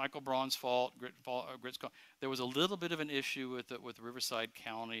Michael Braun's fault. There was a little bit of an issue with Riverside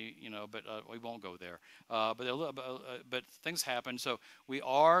County, but we won't go there. But things happen. So we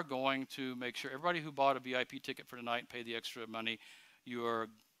are going to make sure everybody who bought a VIP ticket for tonight and paid the extra money, you are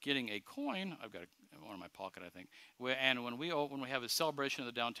getting a coin. I've got one in my pocket, I think. And when we have a celebration of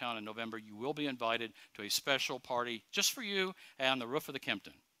the downtown in November, you will be invited to a special party just for you on the roof of the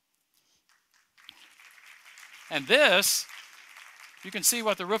Kimpton. And this, you can see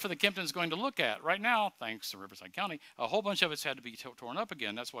what the roof of the Kimpton is going to look at. Right now, thanks to Riverside County, a whole bunch of it's had to be torn up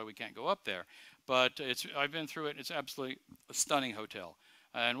again. That's why we can't go up there. But I've been through it. It's absolutely a stunning hotel.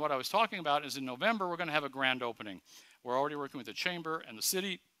 And what I was talking about is in November, we're going to have a grand opening. We're already working with the Chamber and the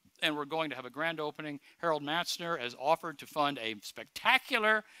city, and we're going to have a grand opening. Harold Matzner has offered to fund a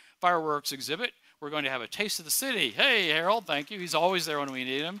spectacular fireworks exhibit. We're going to have a taste of the city. Hey, Harold, thank you. He's always there when we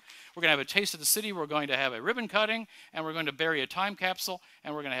need him. We're going to have a taste of the city. We're going to have a ribbon cutting, and we're going to bury a time capsule,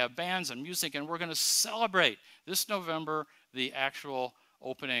 and we're going to have bands and music, and we're going to celebrate this November the actual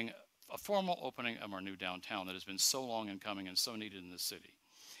opening, a formal opening of our new downtown that has been so long in coming and so needed in the city.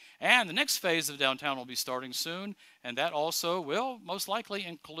 And the next phase of downtown will be starting soon, and that also will most likely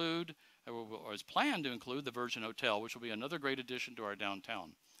include, or is planned to include, the Virgin Hotel, which will be another great addition to our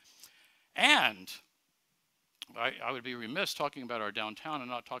downtown. And I would be remiss talking about our downtown and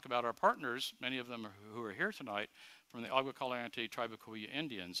not talk about our partners, many of them who are here tonight, from the Agua Caliente Tribe of Cahuilla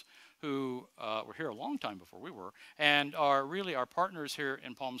Indians, who were here a long time before we were, and are really our partners here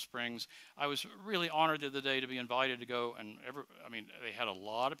in Palm Springs. I was really honored the other day to be invited to go, and they had a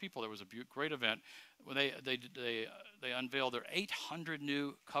lot of people. There was a great event. When they unveiled their 800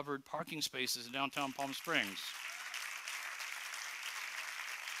 new covered parking spaces in downtown Palm Springs.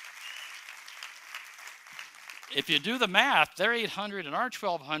 If you do the math, their 800 and our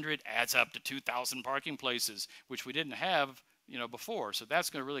 1,200 adds up to 2,000 parking places, which we didn't have, before. So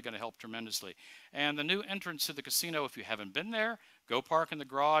that's really going to help tremendously. And the new entrance to the casino, if you haven't been there, go park in the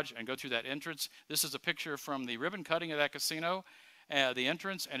garage and go through that entrance. This is a picture from the ribbon cutting of that casino, the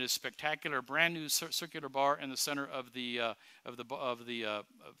entrance, and its spectacular brand new circular bar in the center of the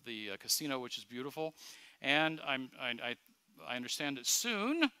casino, which is beautiful. And I understand that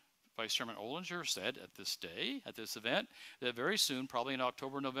soon, Vice Chairman Olinger said at this event, that very soon, probably in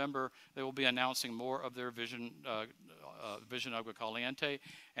October, November, they will be announcing more of their Vision Agua Caliente,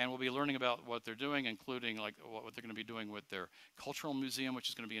 and we'll be learning about what they're doing, including what they're going to be doing with their cultural museum, which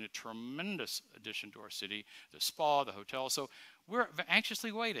is going to be a tremendous addition to our city, the spa, the hotel. So we're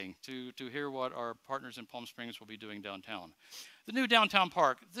anxiously waiting to hear what our partners in Palm Springs will be doing downtown. The new downtown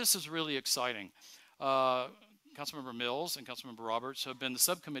park, this is really exciting. Councilmember Mills and Councilmember Roberts have been the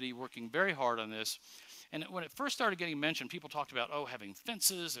subcommittee working very hard on this. And when it first started getting mentioned, people talked about, having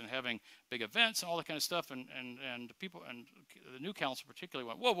fences and having big events and all that kind of stuff. And people, and the new council particularly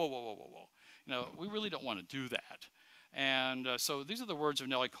went, whoa. We really don't want to do that. And so these are the words of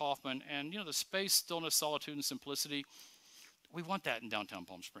Nellie Kaufman. And, the space, stillness, solitude, and simplicity, we want that in downtown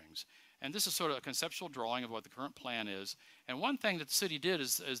Palm Springs. And this is sort of a conceptual drawing of what the current plan is. And one thing that the city did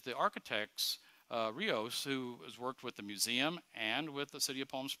is the architects, Rios, who has worked with the museum and with the city of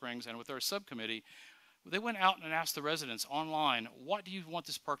Palm Springs and with our subcommittee, they went out and asked the residents online, what do you want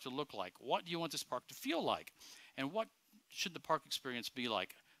this park to look like? What do you want this park to feel like? And what should the park experience be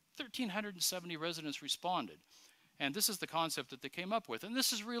like? 1,370 residents responded. And this is the concept that they came up with. And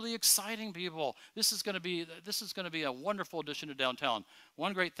this is really exciting, people. This is going to be a wonderful addition to downtown.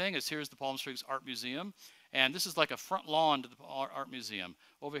 One great thing is here's the Palm Springs Art Museum. And this is like a front lawn to the Art Museum.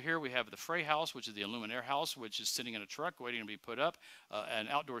 Over here we have the Frey House, which is the Illuminaire House, which is sitting in a truck waiting to be put up. An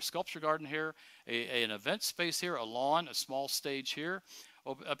outdoor sculpture garden here, an event space here, a lawn, a small stage here.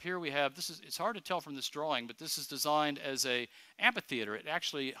 Up here we have, it's hard to tell from this drawing, but this is designed as a amphitheater. It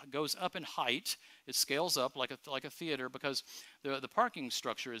actually goes up in height. It scales up like a theater because the parking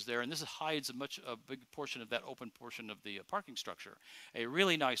structure is there, and this hides a big portion of that open portion of the parking structure. A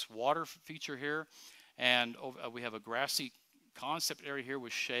really nice water feature here. And we have a grassy concept area here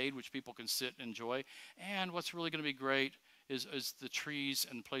with shade, which people can sit and enjoy. And what's really going to be great is the trees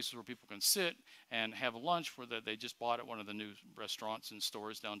and places where people can sit and have lunch, where they just bought at one of the new restaurants and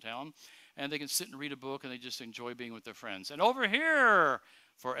stores downtown. And they can sit and read a book, and they just enjoy being with their friends. And over here,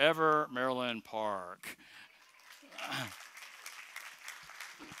 Forever Maryland Park.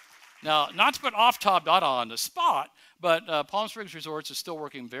 Now, not to put Off-Top Dada on the spot, but Palm Springs Resorts is still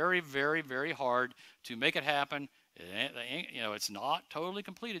working very, very, very hard to make it happen. It's not totally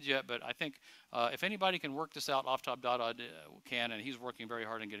completed yet, but I think if anybody can work this out, Off-Top Dada can, and he's working very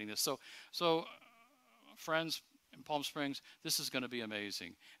hard on getting this. So friends, in Palm Springs, this is going to be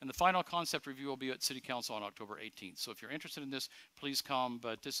amazing. And the final concept review will be at City Council on October 18th. So if you're interested in this, please come.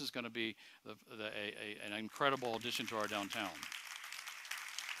 But this is going to be an incredible addition to our downtown.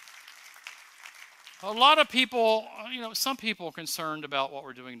 A lot of people, some people are concerned about what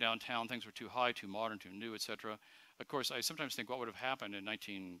we're doing downtown. Things were too high, too modern, too new, etc. Of course, I sometimes think what would have happened in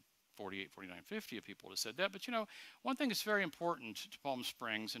 1948, 49, 50 if people would have said that. But one thing that's very important to Palm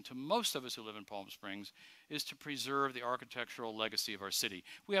Springs and to most of us who live in Palm Springs is to preserve the architectural legacy of our city.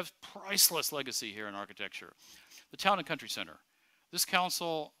 We have priceless legacy here in architecture. The Town and Country Center. This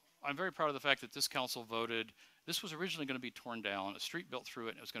council, I'm very proud of the fact that this council voted. This was originally going to be torn down, a street built through it,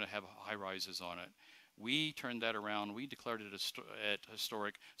 and it was going to have high rises on it. We turned that around. We declared it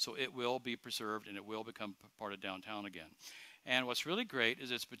historic, so it will be preserved and it will become part of downtown again. And what's really great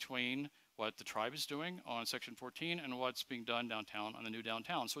is it's between what the tribe is doing on Section 14 and what's being done downtown on the new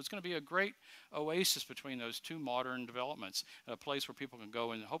downtown. So it's going to be a great oasis between those two modern developments, a place where people can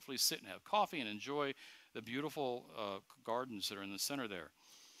go and hopefully sit and have coffee and enjoy the beautiful gardens that are in the center there.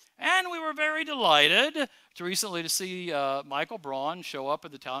 And we were very delighted to see Michael Braun show up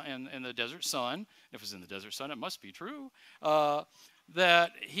at the town in the Desert Sun. If it was in the Desert Sun, it must be true.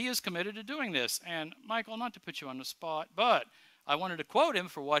 That he is committed to doing this. And Michael, not to put you on the spot, but I wanted to quote him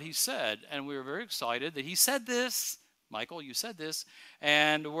for what he said. And we were very excited that he said this. Michael, you said this,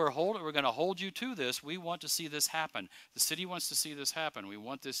 and we're going to hold you to this. We want to see this happen. The city wants to see this happen. We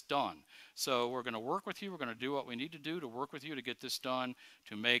want this done. So we're going to work with you. We're going to do what we need to do to work with you to get this done,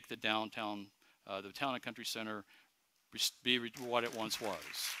 to make the downtown, the Town and Country Center be what it once was.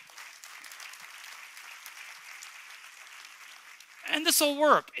 And this will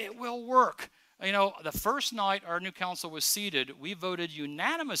work. It will work. The first night our new council was seated, we voted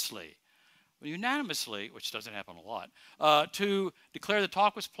unanimously, which doesn't happen a lot, to declare the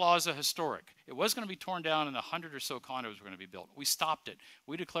Talquist Plaza historic. It was going to be torn down and 100 or so condos were going to be built. We stopped it.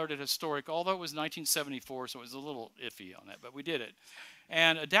 We declared it historic, although it was 1974, so it was a little iffy on that, but we did it.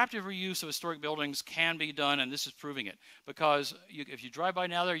 And adaptive reuse of historic buildings can be done, and this is proving it. Because if you drive by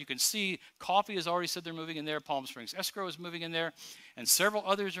now there, you can see Coffee has already said they're moving in there, Palm Springs Escrow is moving in there, and several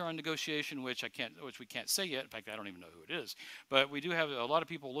others are on negotiation, which we can't say yet. In fact, I don't even know who it is. But we do have a lot of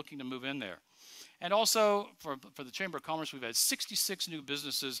people looking to move in there. And also, for the Chamber of Commerce, we've had 66 new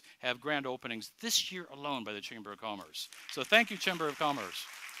businesses have grand openings this year alone by the Chamber of Commerce. So thank you, Chamber of Commerce.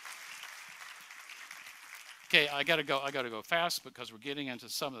 Okay, I gotta go fast because we're getting into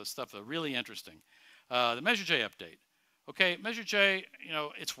some of the stuff that's really interesting. The Measure J update. Okay, Measure J,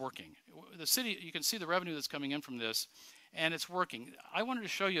 it's working. The city, you can see the revenue that's coming in from this, and it's working. I wanted to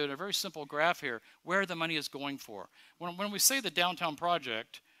show you in a very simple graph here where the money is going for. When we say the downtown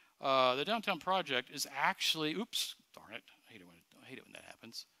project is actually, oops, darn it, I hate it when that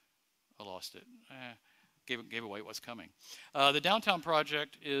happens. I lost it. Gave away what's coming. The downtown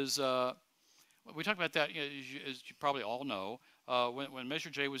project is. We talked about that, as you probably all know. When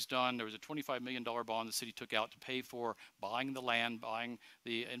Measure J was done, there was a $25 million bond the city took out to pay for buying the land, buying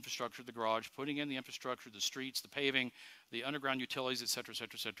the infrastructure, the garage, putting in the infrastructure, the streets, the paving, the underground utilities, et cetera, et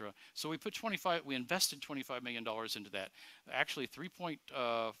cetera, et cetera. So we invested $25 million into that. Actually,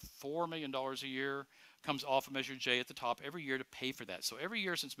 $3.4 million a year comes off of Measure J at the top every year to pay for that. So every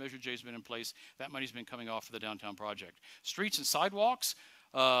year since Measure J has been in place, that money's been coming off for the downtown project. Streets and sidewalks.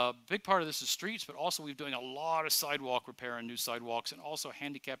 Big part of this is streets, but also we're doing a lot of sidewalk repair and new sidewalks, and also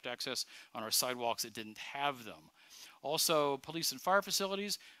handicapped access on our sidewalks that didn't have them. Also, police and fire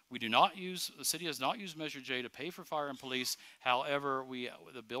facilities. The city has not used Measure J to pay for fire and police. However,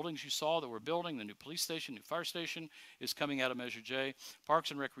 the buildings you saw that we're building, the new police station, new fire station, is coming out of Measure J. Parks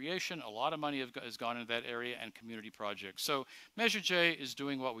and recreation, a lot of money has gone into that area, and community projects. So Measure J is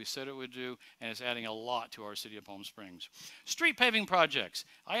doing what we said it would do, and it's adding a lot to our city of Palm Springs. Street paving projects.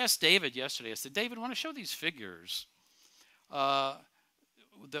 I asked David yesterday, I said, David, I want to show these figures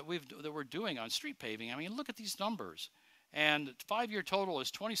that we're doing on street paving. I mean, look at these numbers. And 5-year total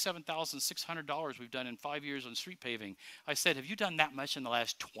is $27,600 we've done in 5 years on street paving. I said, have you done that much in the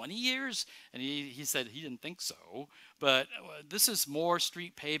last 20 years? And he said he didn't think so. But this is more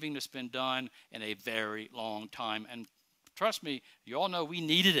street paving that's been done in a very long time. And trust me, you all know we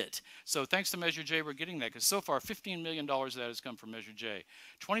needed it. So thanks to Measure J, we're getting that, because so far $15 million of that has come from Measure J.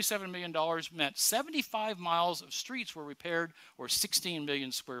 $27 million meant 75 miles of streets were repaired, or 16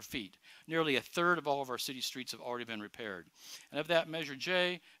 million square feet. Nearly a third of all of our city streets have already been repaired. And of that, Measure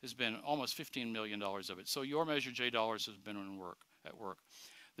J has been almost $15 million of it. So your Measure J dollars has been at work.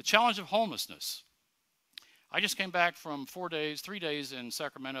 The challenge of homelessness. I just came back from 3 days in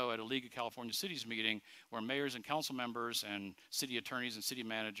Sacramento at a League of California Cities meeting where mayors and council members and city attorneys and city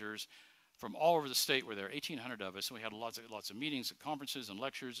managers, from all over the state. Were there 1,800 of us, and we had lots of meetings and conferences and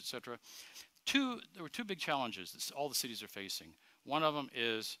lectures, etc. There were two big challenges that all the cities are facing. One of them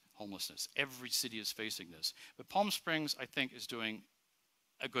is homelessness. Every city is facing this. But Palm Springs, I think, is doing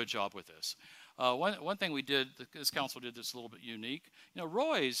a good job with this. One thing we did, this council did this a little bit unique. You know,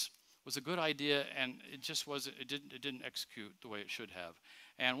 Roy's was a good idea, and it just wasn't. It didn't execute the way it should have.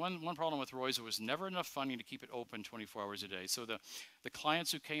 And one problem with Roy's, there was never enough funding to keep it open 24 hours a day. So the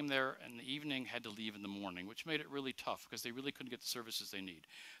clients who came there in the evening had to leave in the morning, which made it really tough because they really couldn't get the services they need.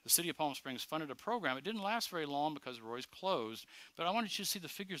 The city of Palm Springs funded a program. It didn't last very long because Roy's closed, but I wanted you to see the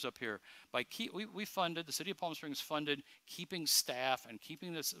figures up here. We funded, the city of Palm Springs funded keeping staff and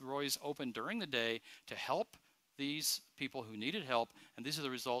keeping this Roy's open during the day to help these people who needed help, and these are the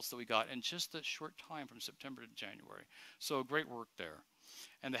results that we got in just a short time from September to January. So great work there.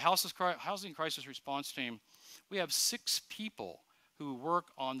 And the Housing Crisis Response Team, we have 6 people who work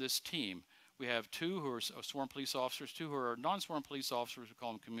on this team. We have 2 who are sworn police officers, 2 who are non-sworn police officers, we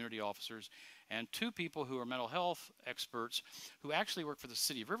call them community officers, and 2 people who are mental health experts who actually work for the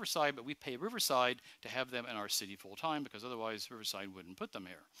city of Riverside, but we pay Riverside to have them in our city full-time because otherwise Riverside wouldn't put them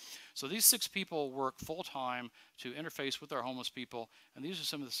here. So these 6 people work full-time to interface with our homeless people, and these are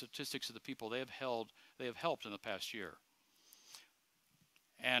some of the statistics of the people they have helped in the past year.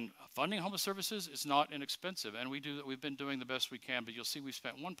 And funding homeless services is not inexpensive, and we've been doing the best we can, but you'll see we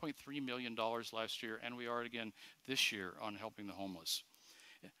spent $1.3 million last year, and we are again this year on helping the homeless.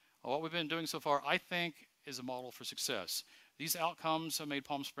 What we've been doing so far, I think, is a model for success. These outcomes have made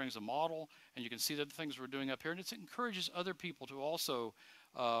Palm Springs a model, and you can see the things we're doing up here, and it encourages other people to also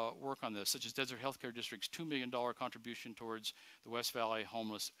work on this, such as Desert Healthcare District's $2 million contribution towards the West Valley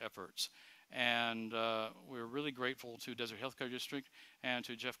homeless efforts. And we're really grateful to Desert Healthcare District and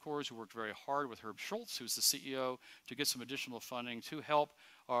to Jeff Kors, who worked very hard with Herb Schultz, who's the CEO, to get some additional funding to help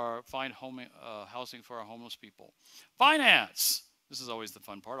find housing for our homeless people. Finance! This is always the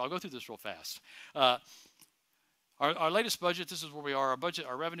fun part. I'll go through this real fast. Our latest budget, this is where we are.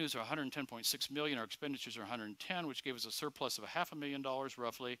 Our revenues are $110.6 million. Our expenditures are $110, which gave us a surplus of $500,000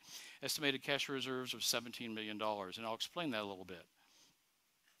 roughly. Estimated cash reserves of $17 million, and I'll explain that a little bit.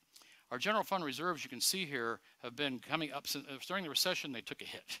 Our general fund reserves, you can see here, have been coming up since during the recession. They took a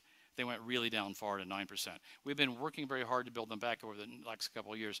hit. They went really down far to 9%. We've been working very hard to build them back over the next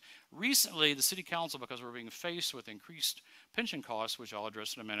couple of years. Recently, the City Council, because we're being faced with increased pension costs, which I'll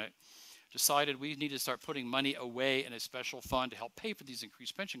address in a minute, decided we need to start putting money away in a special fund to help pay for these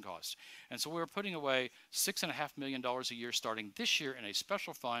increased pension costs. And so we're putting away $6.5 million a year starting this year in a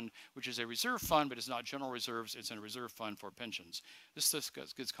special fund, which is a reserve fund, but it's not general reserves, it's a reserve fund for pensions. This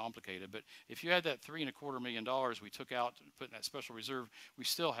gets complicated, but if you add that $3.25 million we took out to put in that special reserve, we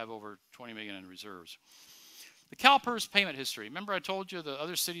still have over $20 million in reserves. The CalPERS payment history. Remember I told you the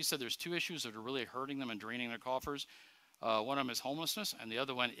other cities said there's 2 issues that are really hurting them and draining their coffers? One of them is homelessness, and the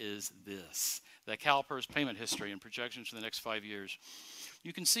other one is this, the CalPERS payment history and projections for the next 5 years.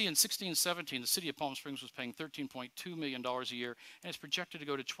 You can see in 16-17, the city of Palm Springs was paying $13.2 million a year, and it's projected to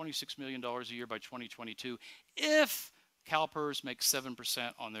go to $26 million a year by 2022 if CalPERS makes 7%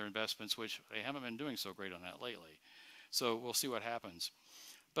 on their investments, which they haven't been doing so great on that lately. So we'll see what happens.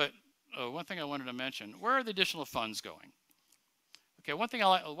 But one thing I wanted to mention, where are the additional funds going? Okay, one thing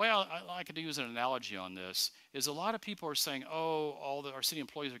the way I like to use an analogy on this is a lot of people are saying, oh, our city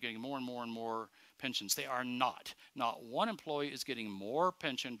employees are getting more and more and more pensions. They are not. Not one employee is getting more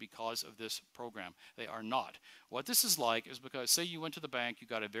pension because of this program. They are not. What this is like is because, say you went to the bank, you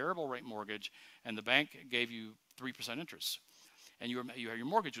got a variable rate mortgage, and the bank gave you 3% interest. And your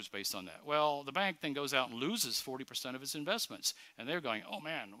mortgage was based on that. Well, the bank then goes out and loses 40% of its investments. And they're going, oh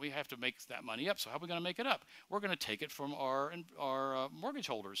man, we have to make that money up. So how are we going to make it up? We're going to take it from our mortgage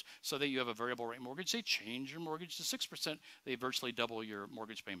holders so that you have a variable rate mortgage. They change your mortgage to 6%. They virtually double your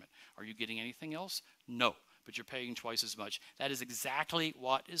mortgage payment. Are you getting anything else? No, but you're paying twice as much. That is exactly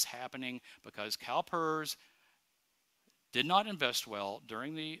what is happening because CalPERS did not invest well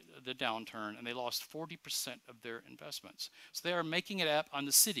during the downturn, and they lost 40% of their investments. So they are making it up on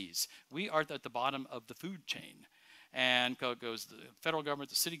the cities. We are at the bottom of the food chain. And goes the federal government,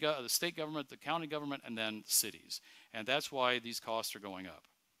 the state government, the county government, and then the cities. And that's why these costs are going up.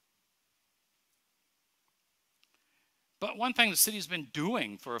 But one thing the city's been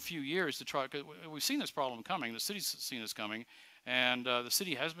doing for a few years to try, because we've seen this problem coming, the city's seen this coming, and the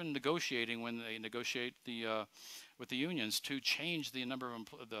city has been negotiating when they negotiate with the unions to change the number of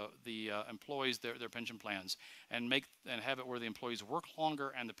employees, their pension plans, and have it where the employees work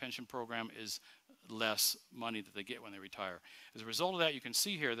longer and the pension program is less money that they get when they retire. As a result of that, you can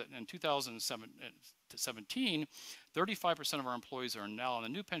see here that in 2017, 35% of our employees are now on the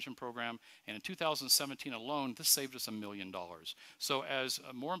new pension program, and in 2017 alone, this saved us $1 million. So as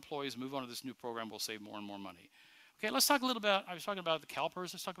more employees move on to this new program, we'll save more and more money. Okay, let's talk a little about, I was talking about the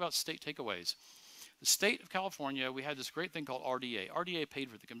CalPERS, let's talk about state takeaways. The state of California, we had this great thing called RDA. RDA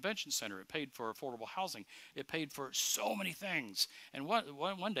paid for the convention center. It paid for affordable housing. It paid for so many things. And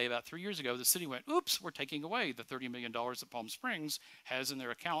one day, about 3 years ago, the city went, oops, we're taking away the $30 million that Palm Springs has in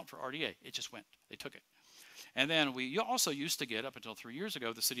their account for RDA. It just went. They took it. And then we also used to get, up until 3 years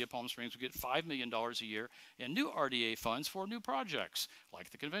ago, the city of Palm Springs would get $5 million a year in new RDA funds for new projects,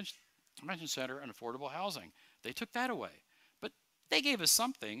 like the convention center and affordable housing. They took that away. But they gave us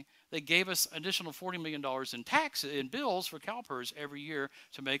something. They gave us additional $40 million in bills for CalPERS every year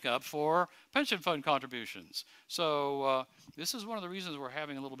to make up for pension fund contributions. So this is one of the reasons we're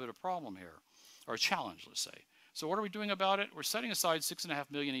having a little bit of problem here, or a challenge, let's say. So what are we doing about it? We're setting aside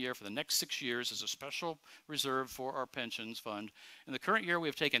 $6.5 million a year for the next 6 years as a special reserve for our pensions fund. In the current year, we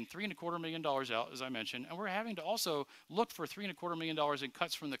have taken $3.25 million out, as I mentioned, and we're having to also look for $3.25 million in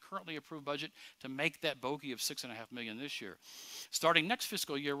cuts from the currently approved budget to make that bogey of $6.5 million this year. Starting next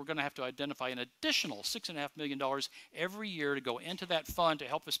fiscal year, we're going to have to identify an additional $6.5 million every year to go into that fund to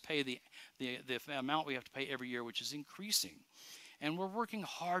help us pay the amount we have to pay every year, which is increasing. And we're working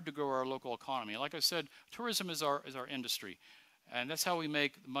hard to grow our local economy. Like I said, tourism is our industry. And that's how we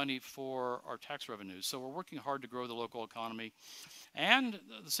make money for our tax revenues. So we're working hard to grow the local economy. And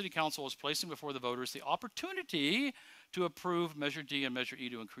the City Council is placing before the voters the opportunity to approve Measure D and Measure E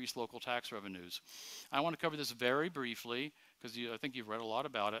to increase local tax revenues. I want to cover this very briefly, because I think you've read a lot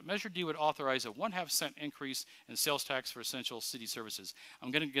about it. Measure D would authorize a 1/2 cent increase in sales tax for essential city services.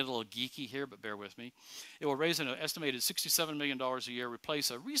 I'm going to get a little geeky here, but bear with me. It will raise an estimated $67 million a year,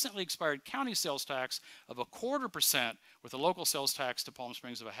 replace a recently expired county sales tax of 1/4% with a local sales tax to Palm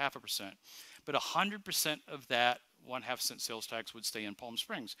Springs of 0.5%. But 100% of that 1/2 cent sales tax would stay in Palm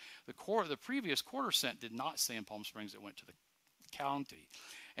Springs. The previous 1/4 cent did not stay in Palm Springs. It went to the county.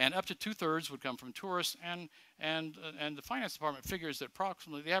 And up to 2/3 would come from tourists, and the finance department figures that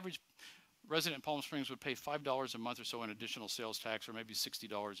approximately the average resident in Palm Springs would pay $5 a month or so in additional sales tax, or maybe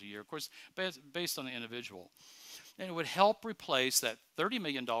 $60 a year, of course, based on the individual. And it would help replace that $30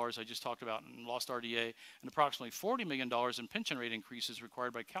 million I just talked about in lost RDA and approximately $40 million in pension rate increases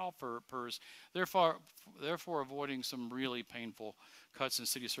required by CalPERS, therefore avoiding some really painful cuts in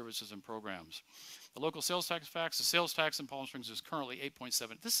city services and programs. The local sales tax facts, the sales tax in Palm Springs is currently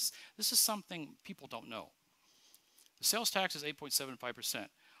 8.7. This is something people don't know. The sales tax is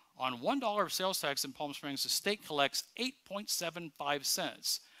 8.75%. On $1 of sales tax in Palm Springs, the state collects 8.75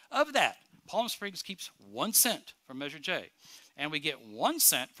 cents. Of that, Palm Springs keeps 1 cent from Measure J, and we get 1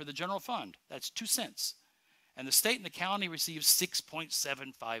 cent for the general fund. That's 2 cents. And the state and the county receive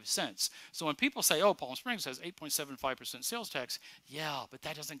 6.75 cents. So when people say, oh, Palm Springs has 8.75% sales tax, yeah, but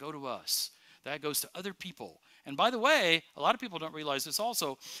that doesn't go to us. That goes to other people. And by the way, a lot of people don't realize this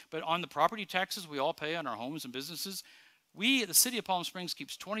also, but on the property taxes we all pay on our homes and businesses, the city of Palm Springs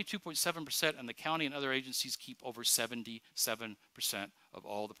keeps 22.7%, and the county and other agencies keep over 77% of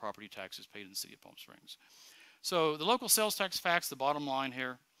all the property taxes paid in the city of Palm Springs. So the local sales tax facts, the bottom line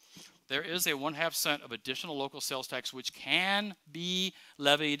here, there is a 1/2 cent of additional local sales tax which can be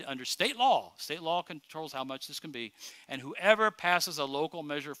levied under state law. State law controls how much this can be. And whoever passes a local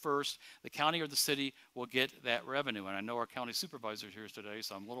measure first, the county or the city will get that revenue. And I know our county supervisor is here today,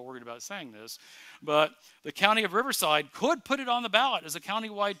 so I'm a little worried about saying this. But the county of Riverside could put it on the ballot as a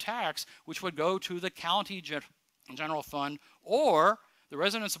countywide tax, which would go to the county general fund, or the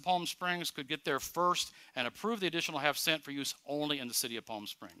residents of Palm Springs could get there first and approve the additional 1/2 cent for use only in the city of Palm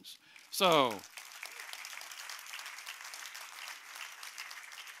Springs. So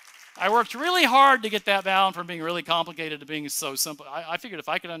I worked really hard to get that down from being really complicated to being so simple. I figured if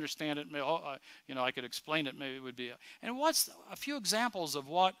I could understand it, I could explain it, maybe it would be. And what's a few examples of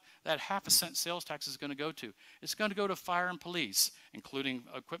what that 1/2 cent sales tax is going to go to? It's going to go to fire and police, including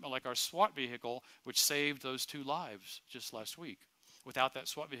equipment like our SWAT vehicle, which saved those 2 lives just last week. Without that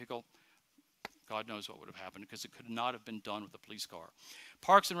SWAT vehicle, God knows what would have happened, because it could not have been done with a police car.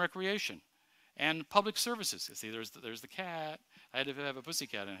 Parks and recreation and public services. You see, there's the cat. I had to have a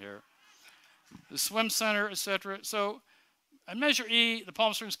pussycat in here. The swim center, etc. So, on Measure E, the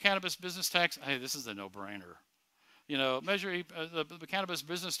Palm Springs cannabis business tax, hey, this is a no-brainer. You know, Measure E, the cannabis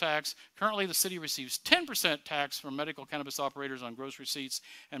business tax, currently the city receives 10% tax from medical cannabis operators on gross receipts,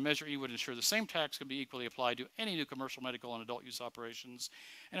 and Measure E would ensure the same tax could be equally applied to any new commercial, medical, and adult use operations,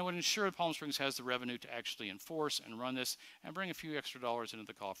 and it would ensure that Palm Springs has the revenue to actually enforce and run this and bring a few extra dollars into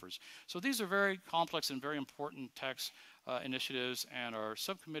the coffers. So these are very complex and very important tax initiatives, and our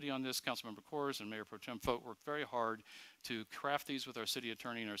subcommittee on this, Councilmember Coors and Mayor Pro Tem Fote, worked very hard to craft these with our city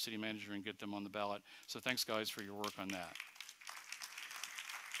attorney and our city manager and get them on the ballot. So thanks, guys, for your work on that.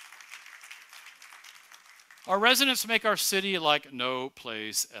 Our residents make our city like no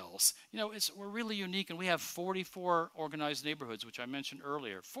place else. You know, we're really unique, and we have 44 organized neighborhoods, which I mentioned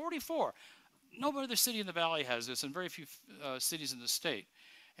earlier. 44. No other city in the valley has this, and very few cities in the state.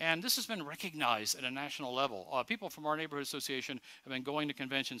 And this has been recognized at a national level. People from our neighborhood association have been going to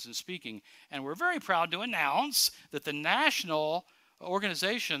conventions and speaking, and we're very proud to announce that the national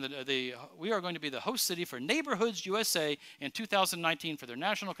organization, we are going to be the host city for Neighborhoods USA in 2019 for their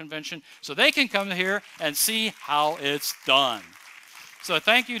national convention, so they can come here and see how it's done. So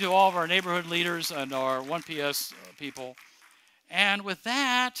thank you to all of our neighborhood leaders and our 1PS people. And with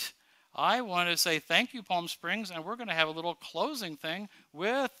that, I want to say thank you, Palm Springs, and we're going to have a little closing thing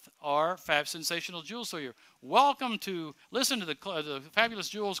with our sensational Jules. So you're welcome to listen to the fabulous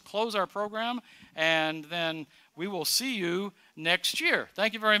Jules close our program, and then we will see you next year.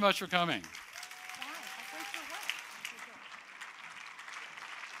 Thank you very much for coming.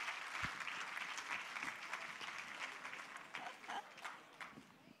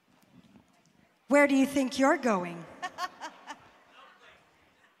 Where do you think you're going?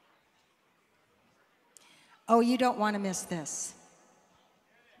 Oh, you don't want to miss this.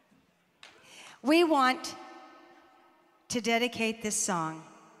 We want to dedicate this song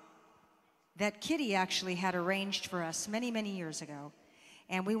that Kitty actually had arranged for us many, many years ago.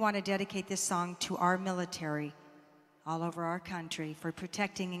 And we want to dedicate this song to our military all over our country for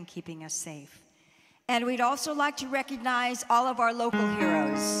protecting and keeping us safe. And we'd also like to recognize all of our local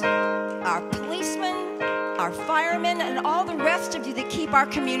heroes, our policemen, our firemen, and all the rest of you that keep our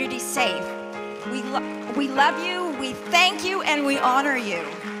community safe. We love you, we thank you, and we honor you.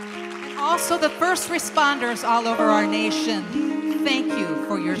 And also the first responders all over our nation. Thank you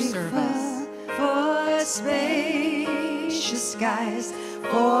for your service. For spacious skies,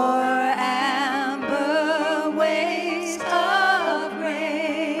 for amber waves of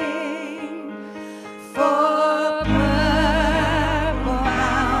rain, for purple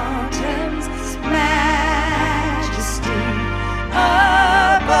mountains, majesty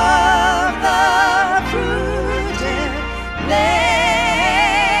above the fruited plain.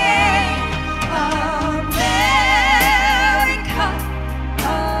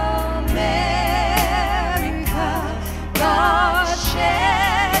 America, God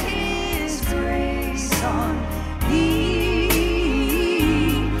shed His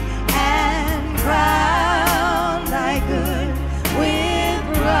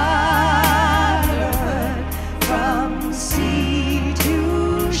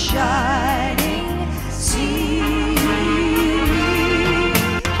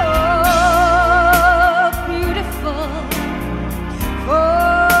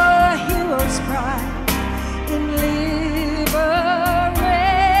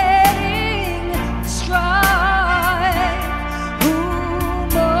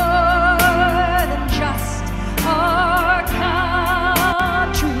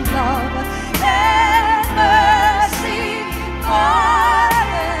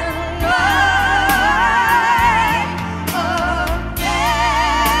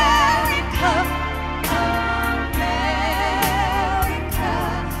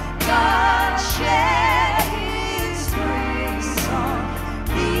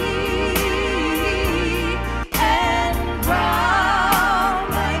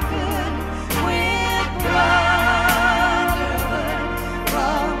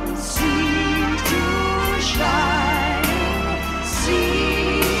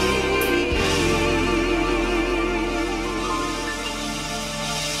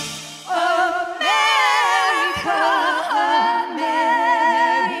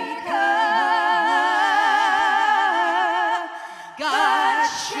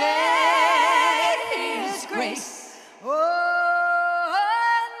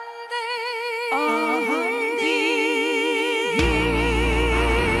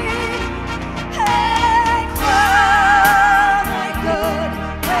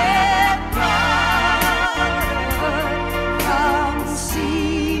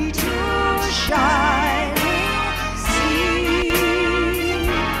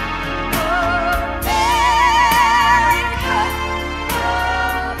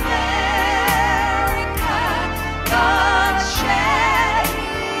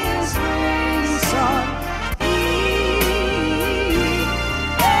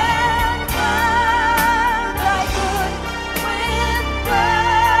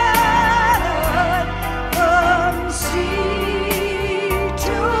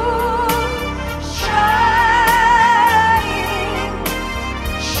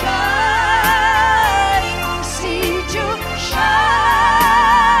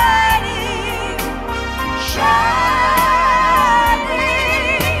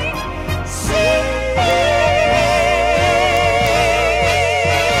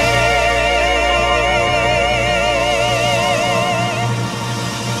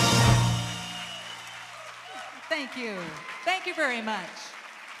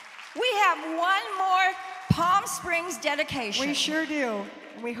dedication. We sure do.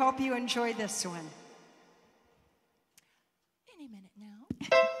 We hope you enjoy this one. Any minute now.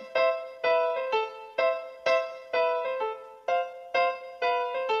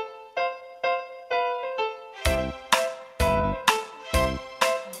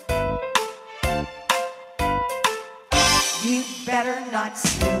 You better not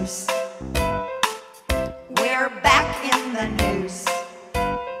snooze. We're back in the news.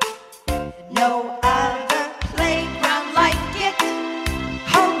 No other playground like it.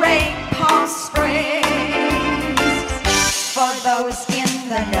 Hooray, Palm Springs. For those in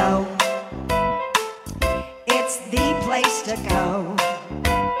the know, it's the place to go.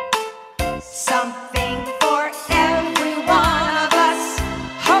 Something for every one of us.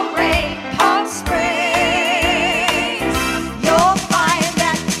 Hooray, Palm Springs. You'll find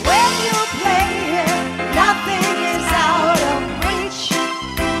that when you play here, nothing is out of reach.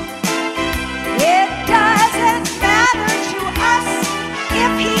 It doesn't matter to us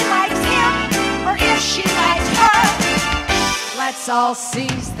if he likes him or if she likes her. Let's all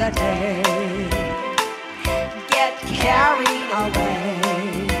seize the day. Get carried away.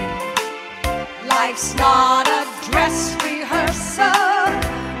 Life's not a dress rehearsal.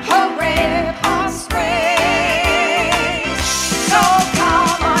 Hooray, Palm Springs. So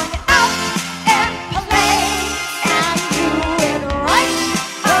come on out and play and do it right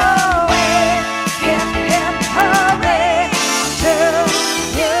away. Hip, hip, hooray to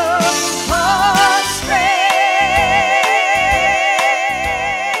you, Palm Springs.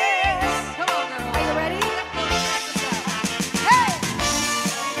 Come on, girls. Are you ready? Hey!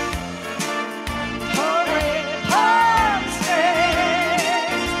 Hooray, Palm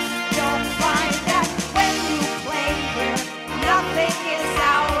Springs. You'll find that when you play here, nothing is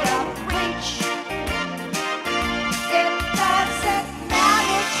out of reach. It doesn't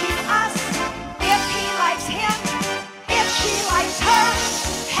matter to us if he likes him, if she likes her.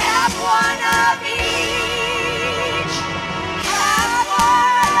 Have one of each. Have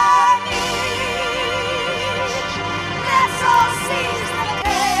one of each. Let's all seize the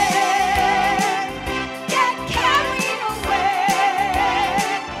day. Get carried away.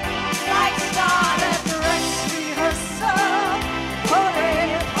 Life's not a dress rehearsal. Hooray,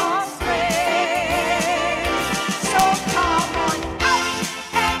 Palm Springs. So come on out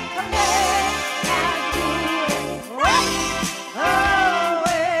and play and do it right away.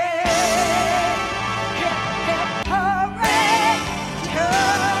 Hip, hip, hooray to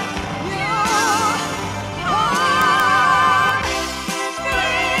you, Palm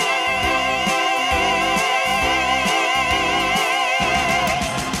Springs.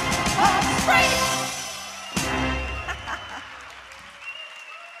 Palm Springs.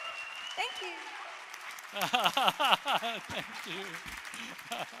 Thank you.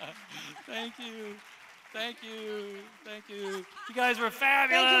 Thank you. Thank you. Thank you. Thank you. You guys were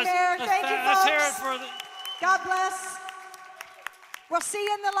fabulous. Mayor. Thank you, Let's hear it folks. for the. God bless. We'll see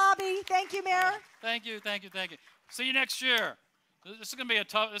you in the lobby. Thank you, Mayor. Thank you. Thank you. Thank you. See you next year. This is gonna be a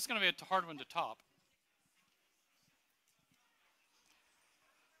tough. This is gonna be a hard one to top.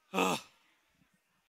 Ugh.